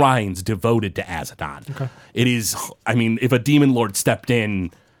merely shrines devoted to Azadon. Okay. It is, if a Demon Lord stepped in,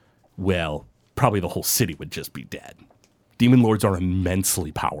 well, probably the whole city would just be dead. Demon Lords are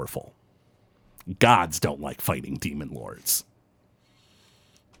immensely powerful. Gods don't like fighting Demon Lords.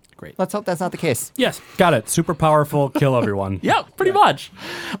 Great. Let's hope that's not the case. Yes. Got it. Super powerful. Kill everyone. Yeah, pretty much.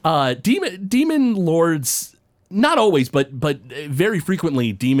 Demon Lords, not always, but very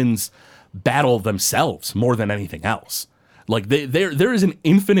frequently, demons battle themselves more than anything else. There is an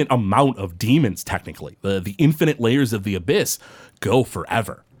infinite amount of demons, technically. The infinite layers of the Abyss go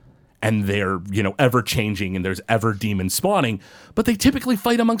forever. And they're, ever changing, and there's ever demons spawning, but they typically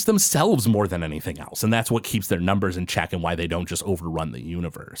fight amongst themselves more than anything else. And that's what keeps their numbers in check and why they don't just overrun the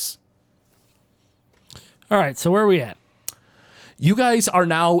universe. All right, so where are we at? You guys are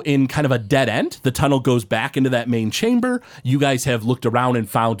now in kind of a dead end. The tunnel goes back into that main chamber. You guys have looked around and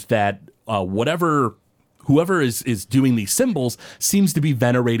found that whoever is doing these symbols seems to be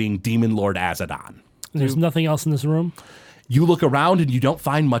venerating Demon Lord Azadon. There's nothing else in this room. You look around and you don't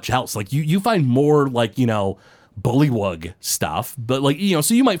find much else. Like you find more like, bullywug stuff, but like,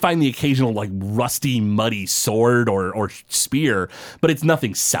 so you might find the occasional like rusty, muddy sword or spear, but it's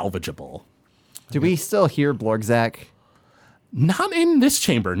nothing salvageable. Do we still hear Blorgzak? Not in this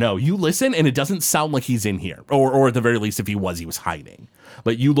chamber. No, you listen and it doesn't sound like he's in here, or at the very least, if he was hiding.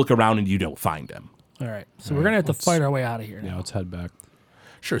 But you look around and you don't find him. All right, so we're gonna have to fight our way out of here. Yeah, Now. let's head back.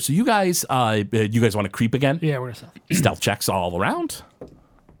 Sure. So you guys want to creep again? Yeah, we're gonna Stealth checks all around.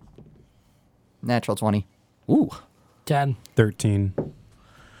 Natural 20. Ooh. 10. 13.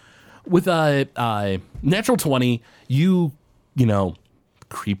 With a natural 20, you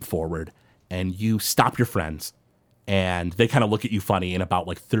creep forward and you stop your friends. And they kind of look at you funny, and about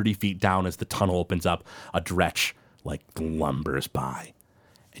like 30 feet down as the tunnel opens up, a Dretch like lumbers by.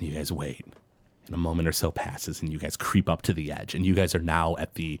 And you guys wait. And a moment or so passes, and you guys creep up to the edge. And you guys are now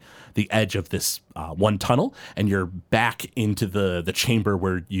at the edge of this one tunnel, and you're back into the chamber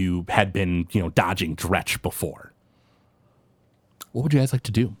where you had been, dodging Dretch before. What would you guys like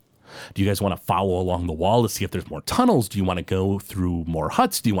to do? Do you guys want to follow along the wall to see if there's more tunnels? Do you want to go through more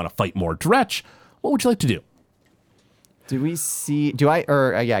huts? Do you want to fight more Dretch? What would you like to do? Do we see, do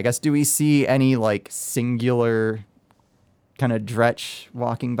we see any like singular kind of Dretch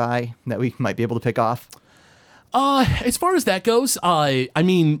walking by that we might be able to pick off? As far as that goes, I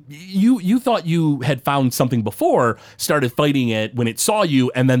mean, you thought you had found something before, started fighting it when it saw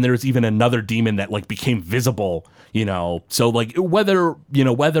you, and then there's even another demon that like became visible, So like whether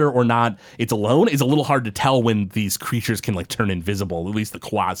or not it's alone is a little hard to tell when these creatures can like turn invisible, at least the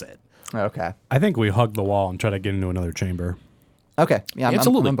Quasit. Okay. I think we hug the wall and try to get into another chamber. Okay. Yeah, I'm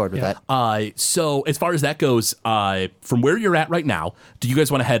Absolutely. on board with that. So as far as that goes, from where you're at right now, do you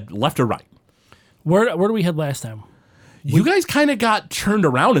guys want to head left or right? Where did we head last time? You guys kind of got turned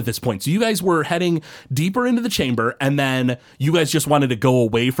around at this point. So you guys were heading deeper into the chamber, and then you guys just wanted to go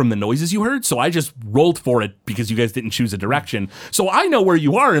away from the noises you heard. So I just rolled for it because you guys didn't choose a direction. So I know where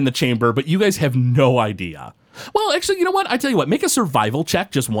you are in the chamber, but you guys have no idea. Well, actually, you know what? I tell you what, make a survival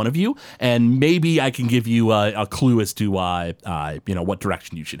check, just one of you, and maybe I can give you a clue as to what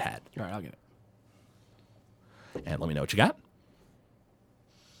direction you should head. All right, I'll get it. And let me know what you got.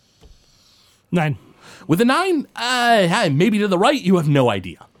 9. With a 9, maybe to the right, you have no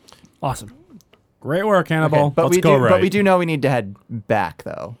idea. Awesome. Great work, Hannibal. Okay, but Let's we go do, right. But we do know we need to head back,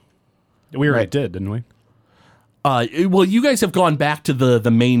 though. We already Right. did, didn't we? Well, you guys have gone back to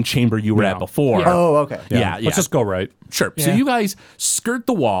the main chamber you were Yeah. at before. Yeah. Oh, okay. Yeah. Let's just go right. Sure. So Yeah. you guys skirt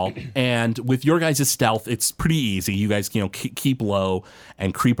the wall, and with your guys' stealth, it's pretty easy. You guys, keep low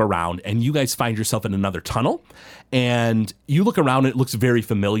and creep around, and you guys find yourself in another tunnel, and you look around, and it looks very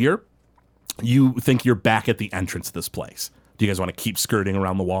familiar. You think you're back at the entrance of this place. Do you guys want to keep skirting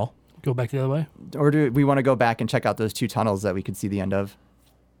around the wall? Go back the other way. Or do we want to go back and check out those two tunnels that we could see the end of?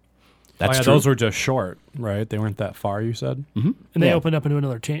 That's yeah, true. those were just short, right? They weren't that far, you said? And they Yeah. opened up into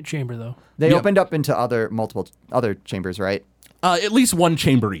another chamber, though. They Yeah. opened up into multiple other chambers, right? At least one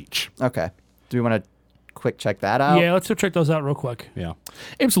chamber each. Okay. Do we want to quick check that out? Yeah, let's go check those out real quick. Yeah.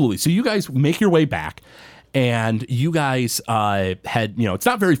 Absolutely. So you guys make your way back, and you guys head, it's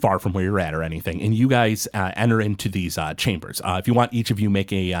not very far from where you're at or anything, and you guys enter into these chambers. If you want each of you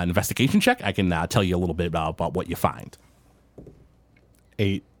make an investigation check, I can tell you a little bit about what you find.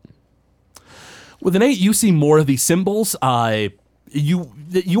 8. With an 8, you see more of these symbols. You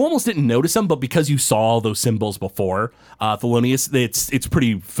almost didn't notice them, but because you saw those symbols before, Thelonious, it's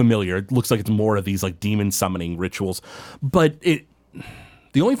pretty familiar. It looks like it's more of these like demon summoning rituals, but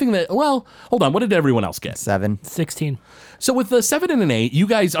the only thing hold on, what did everyone else get? 7. 16. So with the 7 and an 8, you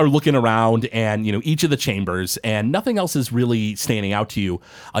guys are looking around and each of the chambers, and nothing else is really standing out to you.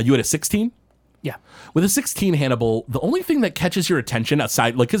 You had a 16. Yeah. With a 16, Hannibal, the only thing that catches your attention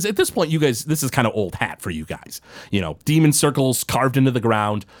aside, because at this point, you guys, this is kind of old hat for you guys. Demon circles carved into the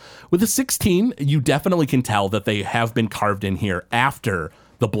ground. With a 16, you definitely can tell that they have been carved in here after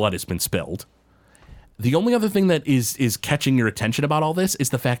the blood has been spilled. The only other thing that is catching your attention about all this is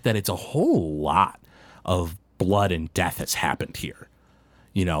the fact that it's a whole lot of blood and death has happened here.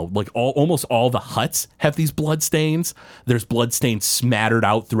 Almost all the huts have these blood stains. There's blood stains smattered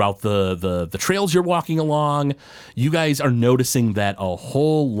out throughout the trails you're walking along. You guys are noticing that a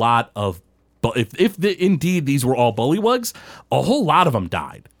whole lot of, if indeed these were all bullywugs, a whole lot of them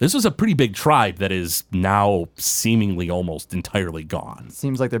died. This was a pretty big tribe that is now seemingly almost entirely gone.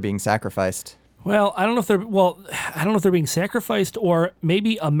 Seems like they're being sacrificed. Well, I don't know if they're being sacrificed, or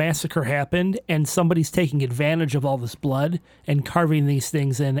maybe a massacre happened and somebody's taking advantage of all this blood and carving these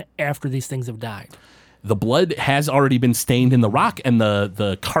things in after these things have died. The blood has already been stained in the rock, and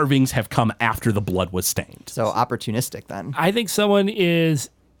the carvings have come after the blood was stained. So opportunistic then. I think someone is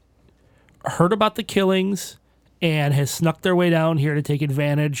heard about the killings and has snuck their way down here to take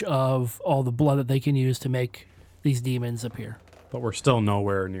advantage of all the blood that they can use to make these demons appear. But we're still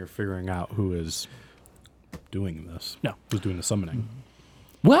nowhere near figuring out who is doing this. No. Who's doing the summoning.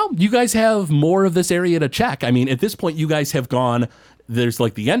 Well, you guys have more of this area to check. I mean, at this point, you guys have gone. There's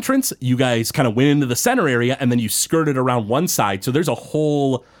like the entrance. You guys kind of went into the center area, and then you skirted around one side. So there's a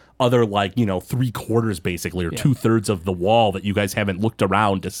whole other, like, 3/4 basically, or 2/3 of the wall that you guys haven't looked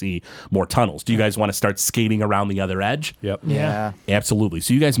around to see more tunnels. Do you guys want to start skating around the other edge? Yep. Yeah. Absolutely.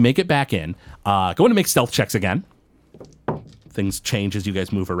 So you guys make it back in. Go to make stealth checks again. Things change as you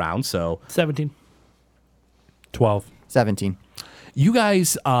guys move around. So 17. 12. 17. you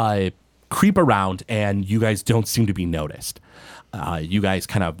guys creep around, and you guys don't seem to be noticed. You guys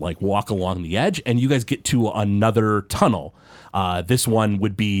kind of like walk along the edge, and you guys get to another tunnel. This one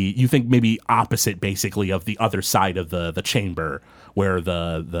would be, you think, maybe opposite, basically, of the other side of the chamber, where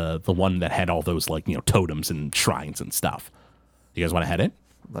the one that had all those, like, totems and shrines and stuff. You guys want to head in?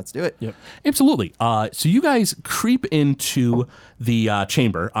 Let's do it. Yep. Absolutely. So you guys creep into the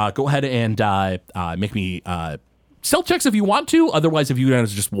chamber. Go ahead and make me stealth checks if you want to. Otherwise, if you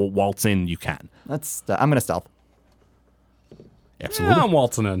guys just waltz in, you can. I'm gonna stealth. Absolutely. Yeah, I'm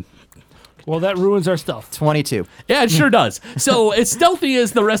waltzing in. Well, that ruins our stealth. 22. Yeah, it sure does. So as stealthy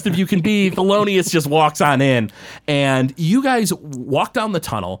as the rest of you can be, Thelonious just walks on in, and you guys walk down the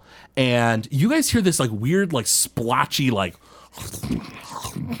tunnel, and you guys hear this like weird, like splotchy, like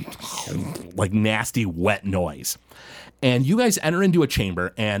nasty wet noise. And you guys enter into a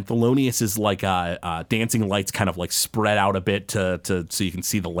chamber, and Thelonious is like dancing lights kind of like spread out a bit to so you can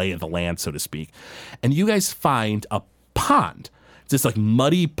see the lay of the land, so to speak. And you guys find a pond. This like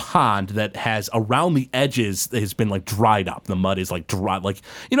muddy pond that has around the edges has been like dried up. The mud is like dry, like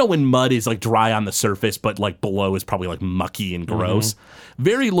when mud is like dry on the surface, but like below is probably like mucky and gross.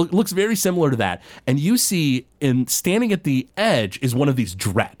 Looks very similar to that. And you see, standing at the edge is one of these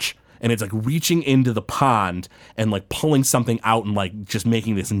dretch, and it's like reaching into the pond and like pulling something out and like just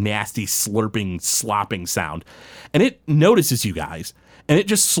making this nasty slurping, slopping sound. And it notices you guys. And it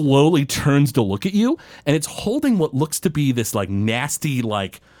just slowly turns to look at you, and it's holding what looks to be this like nasty,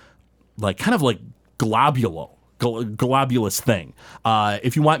 like kind of like globulous thing.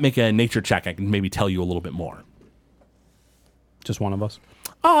 If you want, make a nature check. I can maybe tell you a little bit more. Just one of us?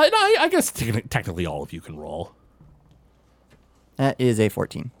 And I guess technically all of you can roll. That is a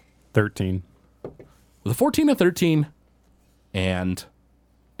 14. 13. With a 14, a 13, and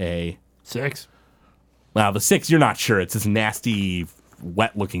a 6. Well, the 6, you're not sure. It's this nasty,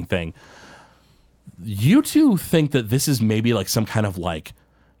 wet-looking thing. You two think that this is maybe like some kind of like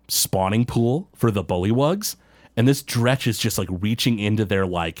spawning pool for the bullywugs, and this dretch is just like reaching into their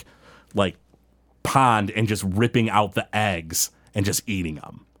like pond and just ripping out the eggs and just eating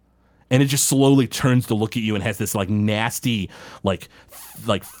them. And it just slowly turns to look at you and has this like nasty like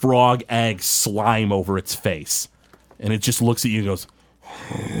frog egg slime over its face, and it just looks at you and goes.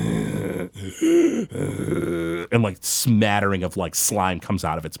 And like smattering of like slime comes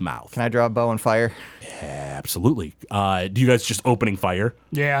out of its mouth. Can I draw a bow and fire? Absolutely. Do you guys just opening fire?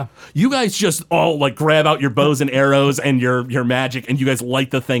 Yeah. You guys just all like grab out your bows and arrows and your magic, and you guys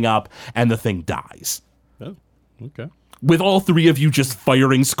light the thing up, and the thing dies. Oh, okay. With all three of you just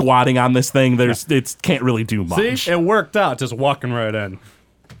firing, squatting on this thing, it can't really do much. See, it worked out just walking right in.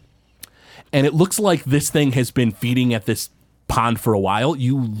 And it looks like this thing has been feeding at this pond for a while.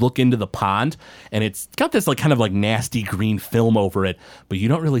 You look into the pond, and it's got this like kind of like nasty green film over it, but you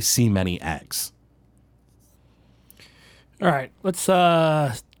don't really see many eggs. All right. Let's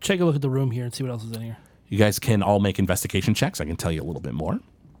take a look at the room here and see what else is in here. You guys can all make investigation checks. I can tell you a little bit more.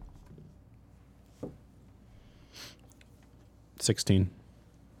 16.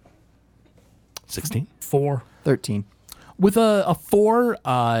 16. 4. 13. With a 4,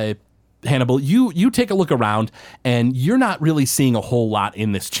 Hannibal, you take a look around, and you're not really seeing a whole lot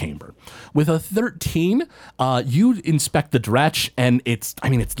in this chamber. With a 13, you inspect the dretch, and it's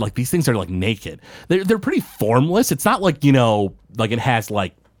like these things are like naked. They're pretty formless. It's not like, like it has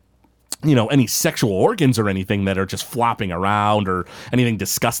like, any sexual organs or anything that are just flopping around or anything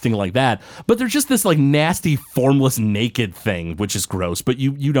disgusting like that. But they're just this like nasty, formless, naked thing, which is gross, but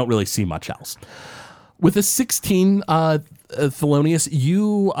you don't really see much else. With a 16, Thelonious,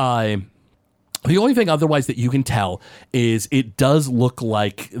 the only thing otherwise that you can tell is it does look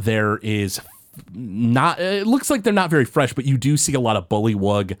like there is not. It looks like they're not very fresh, but you do see a lot of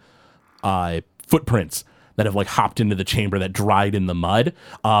bullywug footprints that have like hopped into the chamber that dried in the mud,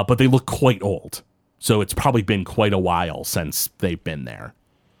 but they look quite old. So it's probably been quite a while since they've been there.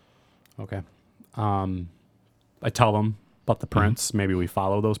 Okay. I tell them about the prints. Maybe we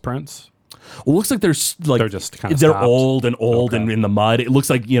follow those prints. Well, it looks like there's like They're just kind of they're stopped. old and Okay. in the mud. It looks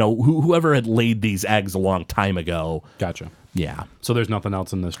like whoever had laid these eggs a long time ago. Gotcha. Yeah, So there's nothing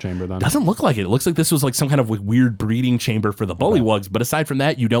else in this chamber then? doesn't look like it. It looks like this was like some kind of like weird breeding chamber for the bullywugs. But aside from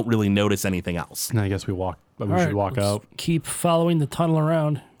that, you don't really notice anything else. I guess we All should right, walk let's out. Keep following the tunnel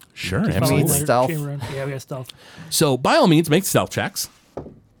around. Sure, Keep absolutely. following the Stealth. chamber around. Yeah, we got stealth. So by all means, make stealth checks.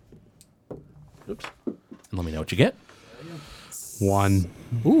 Oops. And let me know what you get. 1.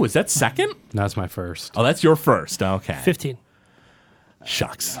 Ooh, is that second? That's my first. Oh, that's your first. Okay. 15.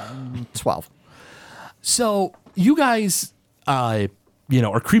 Shucks. 12. So you guys, are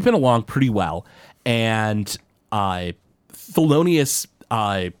creeping along pretty well, and Thelonious,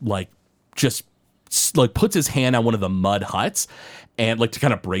 puts his hand on one of the mud huts, and like to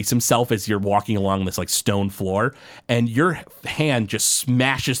kind of brace himself as you're walking along this like stone floor, and your hand just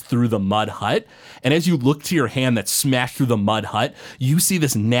smashes through the mud hut. And as you look to your hand that smashed through the mud hut, you see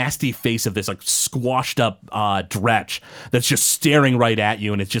this nasty face of this like squashed up Dretch that's just staring right at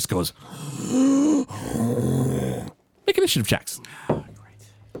you, and it just goes. Make initiative checks.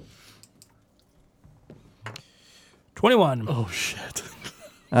 21. Oh, shit.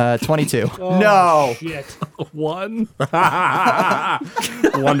 22. No. Shit. 1?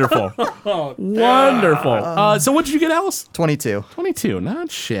 Wonderful. Wonderful. So what did you get, Alice? 22. 22. Not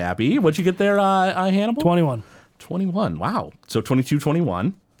shabby. What'd you get there, Hannibal? 21. 21. Wow. So 22,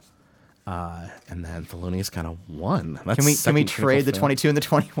 21. And then Thelonious kind of won. That's Can we second trade the fail. 22 and the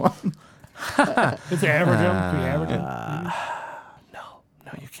 21? It's average. Can we average it? No,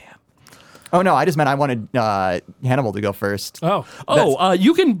 you can't. Oh no, I just meant I wanted Hannibal to go first. Oh.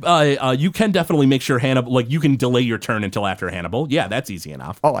 You can definitely make sure Hannibal, like you can delay your turn until after Hannibal. Yeah, that's easy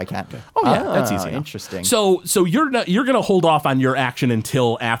enough. Oh, I can't. Oh yeah, that's easy enough. Interesting. So you're gonna hold off on your action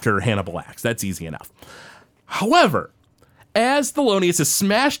until after Hannibal acts. That's easy enough. However, as Thelonious has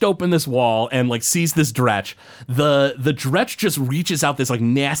smashed open this wall and like sees this Dretch, the Dretch just reaches out this like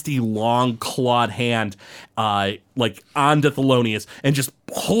nasty long clawed hand like onto Thelonious and just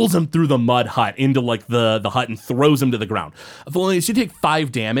pulls him through the mud hut into like the hut and throws him to the ground. Thelonious, you take 5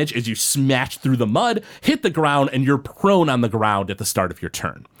 damage as you smash through the mud, hit the ground, and you're prone on the ground at the start of your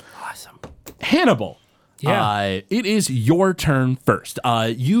turn. Awesome. Hannibal. Yeah. It is your turn first.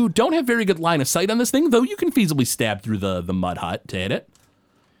 You don't have very good line of sight on this thing, though you can feasibly stab through the mud hut to hit it.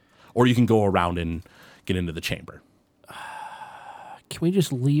 Or you can go around and get into the chamber. Can we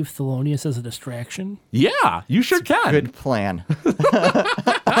just leave Thelonious as a distraction? Yeah, you sure can. Good plan.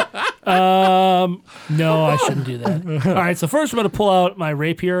 No, I shouldn't do that. All right, so first I'm going to pull out my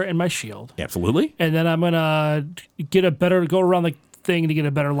rapier and my shield. Absolutely. And then I'm going to go around the thing to get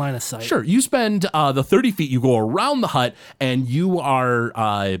a better line of sight. Sure. You spend the 30 feet, you go around the hut, and you are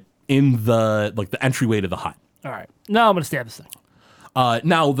in the entryway to the hut. All right. Now I'm going to stab this thing.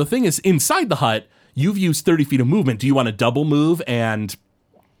 Now, the thing is, inside the hut, you've used 30 feet of movement. Do you want to double move and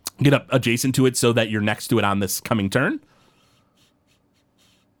get up adjacent to it so that you're next to it on this coming turn?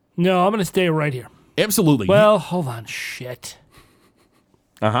 No, I'm going to stay right here. Absolutely. Well, hold on. Shit.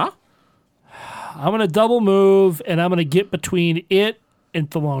 Uh-huh. I'm going to double move, and I'm going to get between it and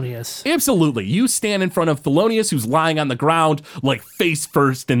Thelonious. Absolutely. You stand in front of Thelonious, who's lying on the ground, like face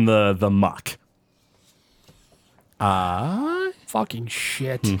first in the muck. Fucking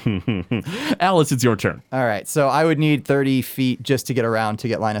shit. Alice, it's your turn. All right, so I would need 30 feet just to get around to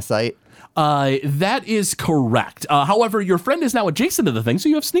get line of sight. That is correct. However, your friend is now adjacent to the thing, so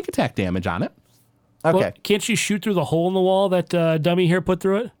you have sneak attack damage on it. Okay. Well, can't you shoot through the hole in the wall that dummy here put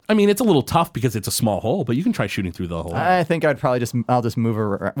through it? I mean, it's a little tough because it's a small hole, but you can try shooting through the hole. I think I'll just move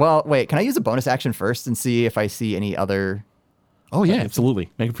around. Well, wait, can I use a bonus action first and see if I see any other? Oh, yeah,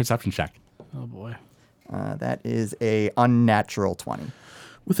 absolutely. Make a perception check. Oh, boy. That is a unnatural 20.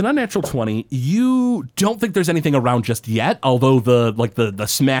 With an unnatural 20, you don't think there's anything around just yet, although the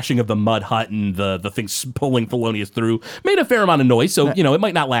smashing of the mud hut and the things pulling Thelonious through made a fair amount of noise, so, it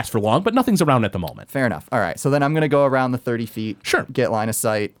might not last for long, but nothing's around at the moment. Fair enough. All right, so then I'm going to go around the 30 feet. Sure. Get line of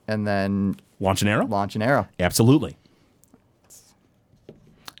sight, and then Launch an arrow? launch an arrow. Absolutely.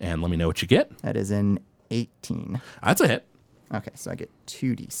 And let me know what you get. That is an 18. That's a hit. Okay, so I get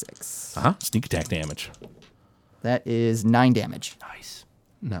 2d6. Uh-huh. Sneak attack damage. That is 9 damage. Nice.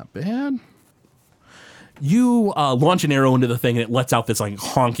 Not bad. You launch an arrow into the thing, and it lets out this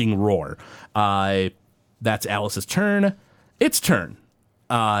honking roar. That's Alice's turn. Its turn.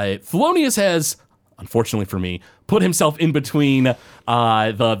 Thelonious has, unfortunately for me, put himself in between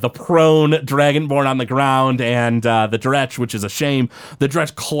the prone Dragonborn on the ground and the Dretch, which is a shame. The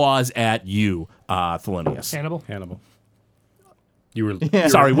Dretch claws at you, Thelonious. Hannibal. You were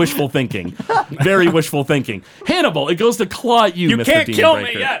Sorry, wishful thinking. Very wishful thinking. Hannibal, it goes to claw at you, You Mr. can't Demon kill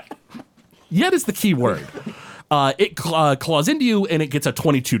Breaker. me yet. Yet is the key word. It claws into you, and it gets a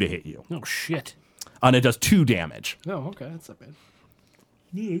 22 to hit you. Oh shit. And it does 2 damage. Oh, okay, that's not bad.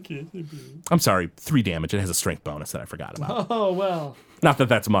 I'm sorry, 3 damage. It has a strength bonus that I forgot about. Oh well. Not that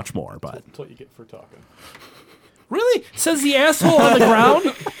that's much more, but... That's what you get for talking. Really? Says the asshole on the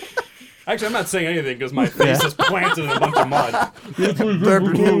ground. Actually, I'm not saying anything because my face is planted in a bunch of mud.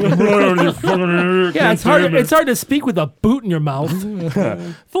 Yeah, it's hard. It's hard to speak with a boot in your mouth.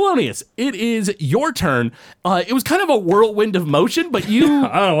 Thelonious, it is your turn. It was kind of a whirlwind of motion, but you...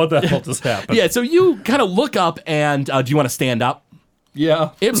 I don't know what the hell just happened. Yeah, so you kind of look up, and do you want to stand up? Yeah.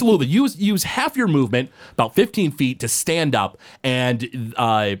 Absolutely. Use half your movement, about 15 feet, to stand up. And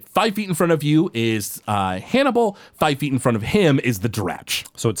 5 feet in front of you is Hannibal. 5 feet in front of him is the Dretch.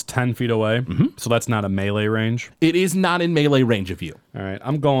 So it's 10 feet away. Mm-hmm. So that's not a melee range. It is not in melee range of you. All right.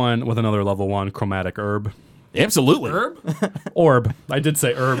 I'm going with another level 1 chromatic herb. Absolutely. Orb. I did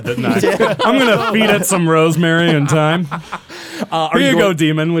say herb, didn't I? I'm going to feed it some rosemary in time. Here you go,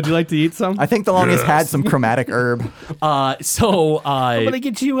 demon. Would you like to eat some? I think Thelonious had some chromatic herb. I'm gonna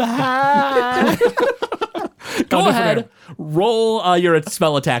get you high. Go ahead. Roll your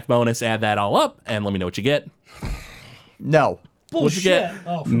spell attack bonus. Add that all up, and let me know what you get. No. What'd you get?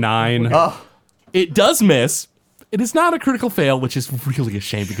 Oh, 9. Oh, It does miss. It is not a critical fail, which is really a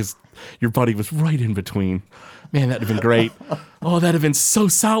shame because your buddy was right in between. Man, that'd have been great. Oh, that'd have been so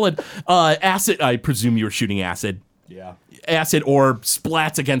solid. Acid, I presume you were shooting acid. Yeah. Acid orb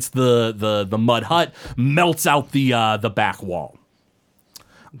splats against the mud hut, melts out the back wall.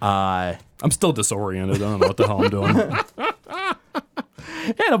 I'm still disoriented. I don't know what the hell I'm doing.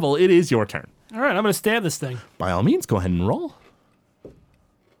 Hannibal, it is your turn. all right, I'm gonna stab this thing. By all means, go ahead and roll.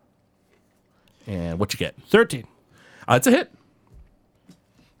 And what you get? 13. It's a hit.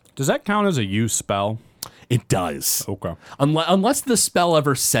 Does that count as a use spell? It does. Okay. Unless the spell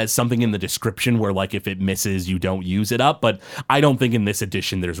ever says something in the description where, like, if it misses, you don't use it up. But I don't think in this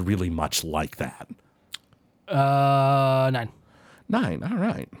edition there's really much like that. 9. 9. All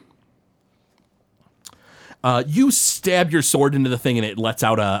right. You stab your sword into the thing and it lets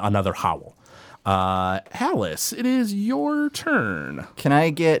out another howl. Hallis, it is your turn. can I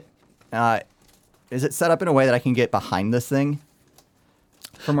get... is it set up in a way that I can get behind this thing?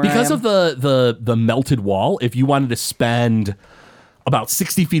 From where Because I of am? the melted wall, if you wanted to spend about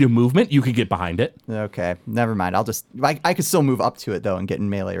 60 feet of movement, you could get behind it. Okay, never mind. I could still move up to it, though, and get in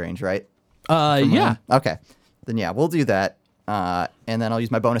melee range, right? Yeah. Okay. Then, yeah, we'll do that. And then I'll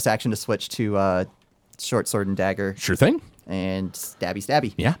use my bonus action to switch to short sword and dagger Sure thing. and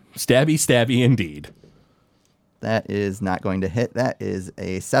stabby. Yeah. Stabby indeed. That is not going to hit. That is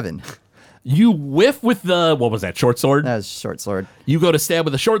a 7. You whiff with the, what was that, short sword? That was short sword. You go to stab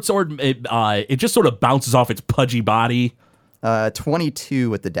with the short sword. It just sort of bounces off its pudgy body. 22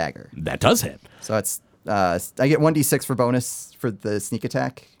 with the dagger. That does hit. So it's I get 1d6 for bonus for the sneak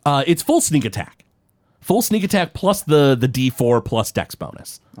attack. It's full sneak attack. Full sneak attack plus the D4 plus dex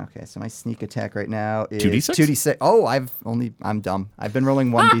bonus. Okay, so my sneak attack right now is 2d6? 2d6. Oh, I'm dumb. I've been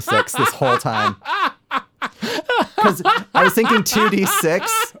rolling 1d6 this whole time. Because I was thinking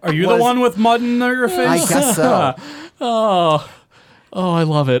 2d6. Are you the one with mud in your I face? guess so. Oh, I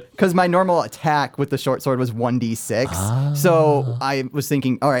love it. Because my normal attack with the short sword was 1d6. So I was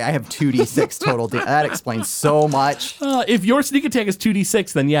thinking, all right, I have 2d6 total. That explains so much. If your sneak attack is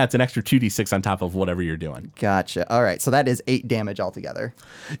 2d6, then yeah, it's an extra 2d6 on top of whatever you're doing. Gotcha. All right, so that is 8 damage altogether.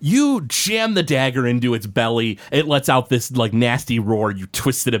 You jam the dagger into its belly. It lets out this like nasty roar. You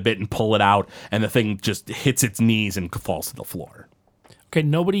twist it a bit and pull it out, and the thing just hits its knees and falls to the floor. Okay,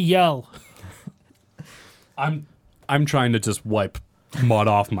 nobody yell. I'm trying to just wipe mud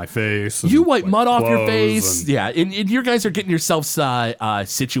off my face. You wipe mud off your clothes face. and- Yeah, and you guys are getting yourselves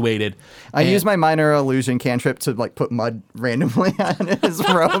situated. I And- use my minor illusion cantrip to like put mud randomly on his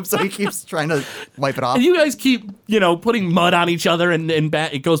robe, so he keeps trying to wipe it off. And you guys keep, putting mud on each other, and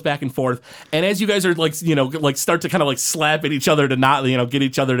it goes back and forth. And as you guys are like start to kind of like slap at each other to not, get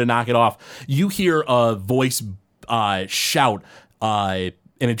each other to knock it off, you hear a voice shout,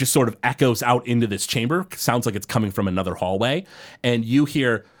 and it just sort of echoes out into this chamber. Sounds like it's coming from another hallway. And you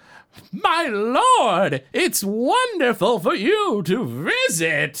hear, "My lord, it's wonderful for you to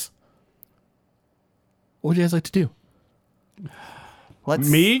visit." What would you guys like to do?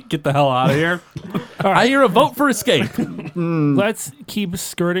 Me? Get the hell out of here. I hear a vote for escape. Let's keep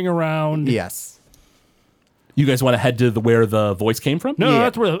skirting around. Yes. You guys want to head to where the voice came from? No, Yeah.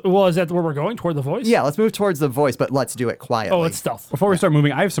 that's where. Well, is that where we're going? Toward the voice? Yeah, let's move towards the voice, but let's do it quietly. Oh, it's stealth. Before we start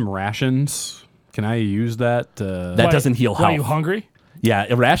moving, I have some rations. Can I use that? That doesn't heal Why, are you health. hungry? Yeah,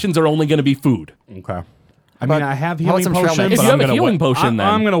 rations are only going to be food. Okay. I But mean, I have how about healing some trail potion. mix? but If you I'm have a gonna healing wait. potion, then-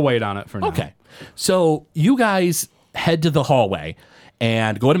 I'm going to wait on it for now. Okay. So you guys head to the hallway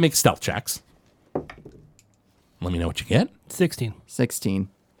and go ahead and make stealth checks. Let me know what you get. 16. 16.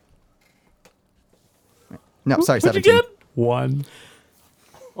 No, sorry, What'd you 17. get? 1.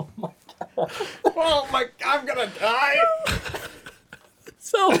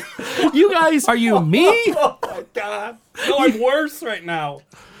 So you guys Are you me? Oh, I'm worse right now.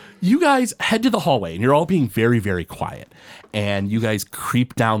 you guys head to the hallway and you're all being very, very quiet. And you guys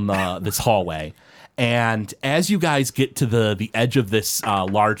creep down this hallway. And as you guys get to the edge of this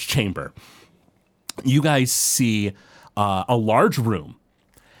large chamber, you guys see a large room.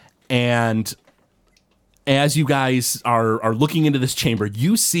 And as you guys are looking into this chamber,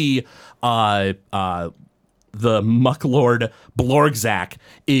 you see the Mucklord Blorgzak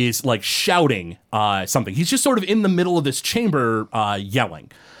is like shouting something. He's just sort of in the middle of this chamber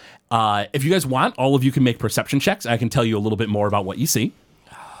yelling. If you guys want, all of you can make perception checks. I can tell you a little bit more about what you see.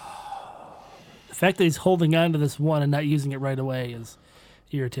 The fact that he's holding on to this one and not using it right away is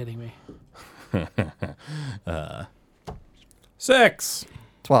irritating me. 6.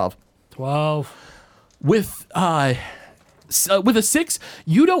 12. 12. With a 6,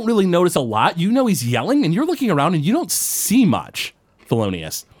 you don't really notice a lot. You know he's yelling, and you're looking around, and you don't see much,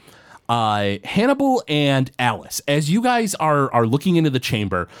 Thelonious. Hannibal and Alice, as you guys are looking into the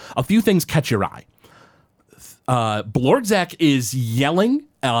chamber, a few things catch your eye. Blorgzak is yelling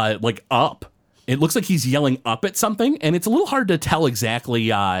like up. It looks like he's yelling up at something, and it's a little hard to tell exactly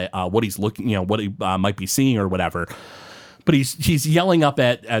what he's looking, what he might be seeing or whatever. But he's yelling up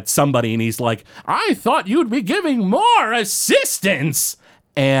at somebody, and he's like, "I thought you'd be giving more assistance."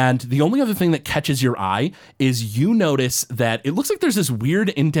 And the only other thing that catches your eye is you notice that it looks like there's this weird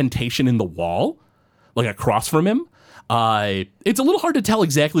indentation in the wall, like across from him. It's a little hard to tell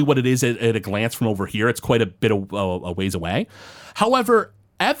exactly what it is at a glance from over here. It's quite a bit of a ways away. However,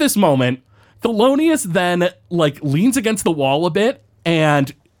 at this moment, Thelonious then leans against the wall a bit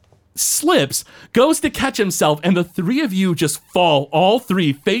and slips, goes to catch himself, and the three of you just fall, all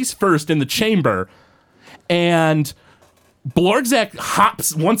three, face first in the chamber. And Blorgzak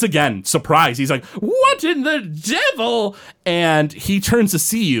hops once again, surprised. He's like, "What in the devil?" And he turns to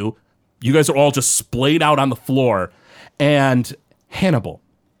see you. You guys are all just splayed out on the floor. And Hannibal,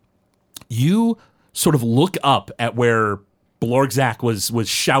 you sort of look up at where Blorgzak was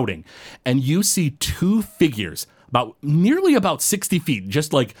shouting, and you see two figures nearly about 60 feet,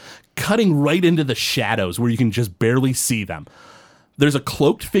 just like cutting right into the shadows where you can just barely see them. There's a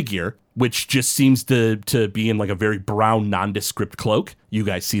cloaked figure, which just seems to be in like a very brown, nondescript cloak. You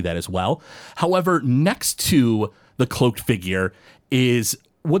guys see that as well. However, next to the cloaked figure is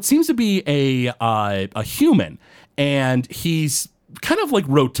what seems to be a human, and he's kind of like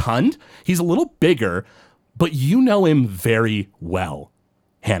rotund. He's a little bigger, but you know him very well,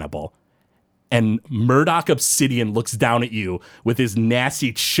 Hannibal. And Murdoch Obsidian looks down at you with his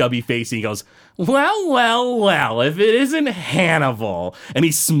nasty, chubby face, and he goes, well, if it isn't Hannibal. And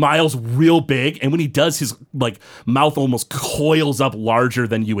he smiles real big, and when he does, his mouth almost coils up larger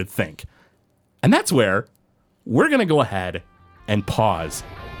than you would think. And that's where we're going to go ahead and pause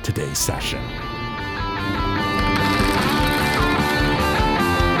today's session.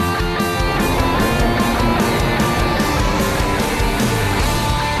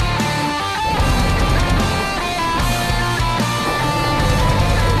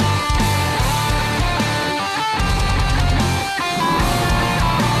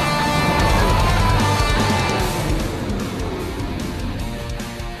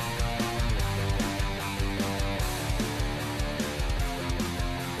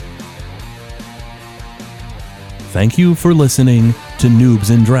 Thank you for listening to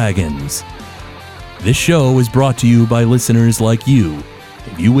Noobs and Dragons. This show is brought to you by listeners like you.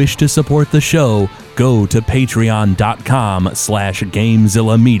 If you wish to support the show, go to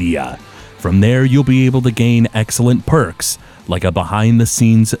patreon.com/Gamezilla Media. From there, you'll be able to gain excellent perks, like a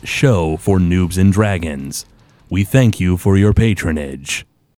behind-the-scenes show for Noobs and Dragons. We thank you for your patronage.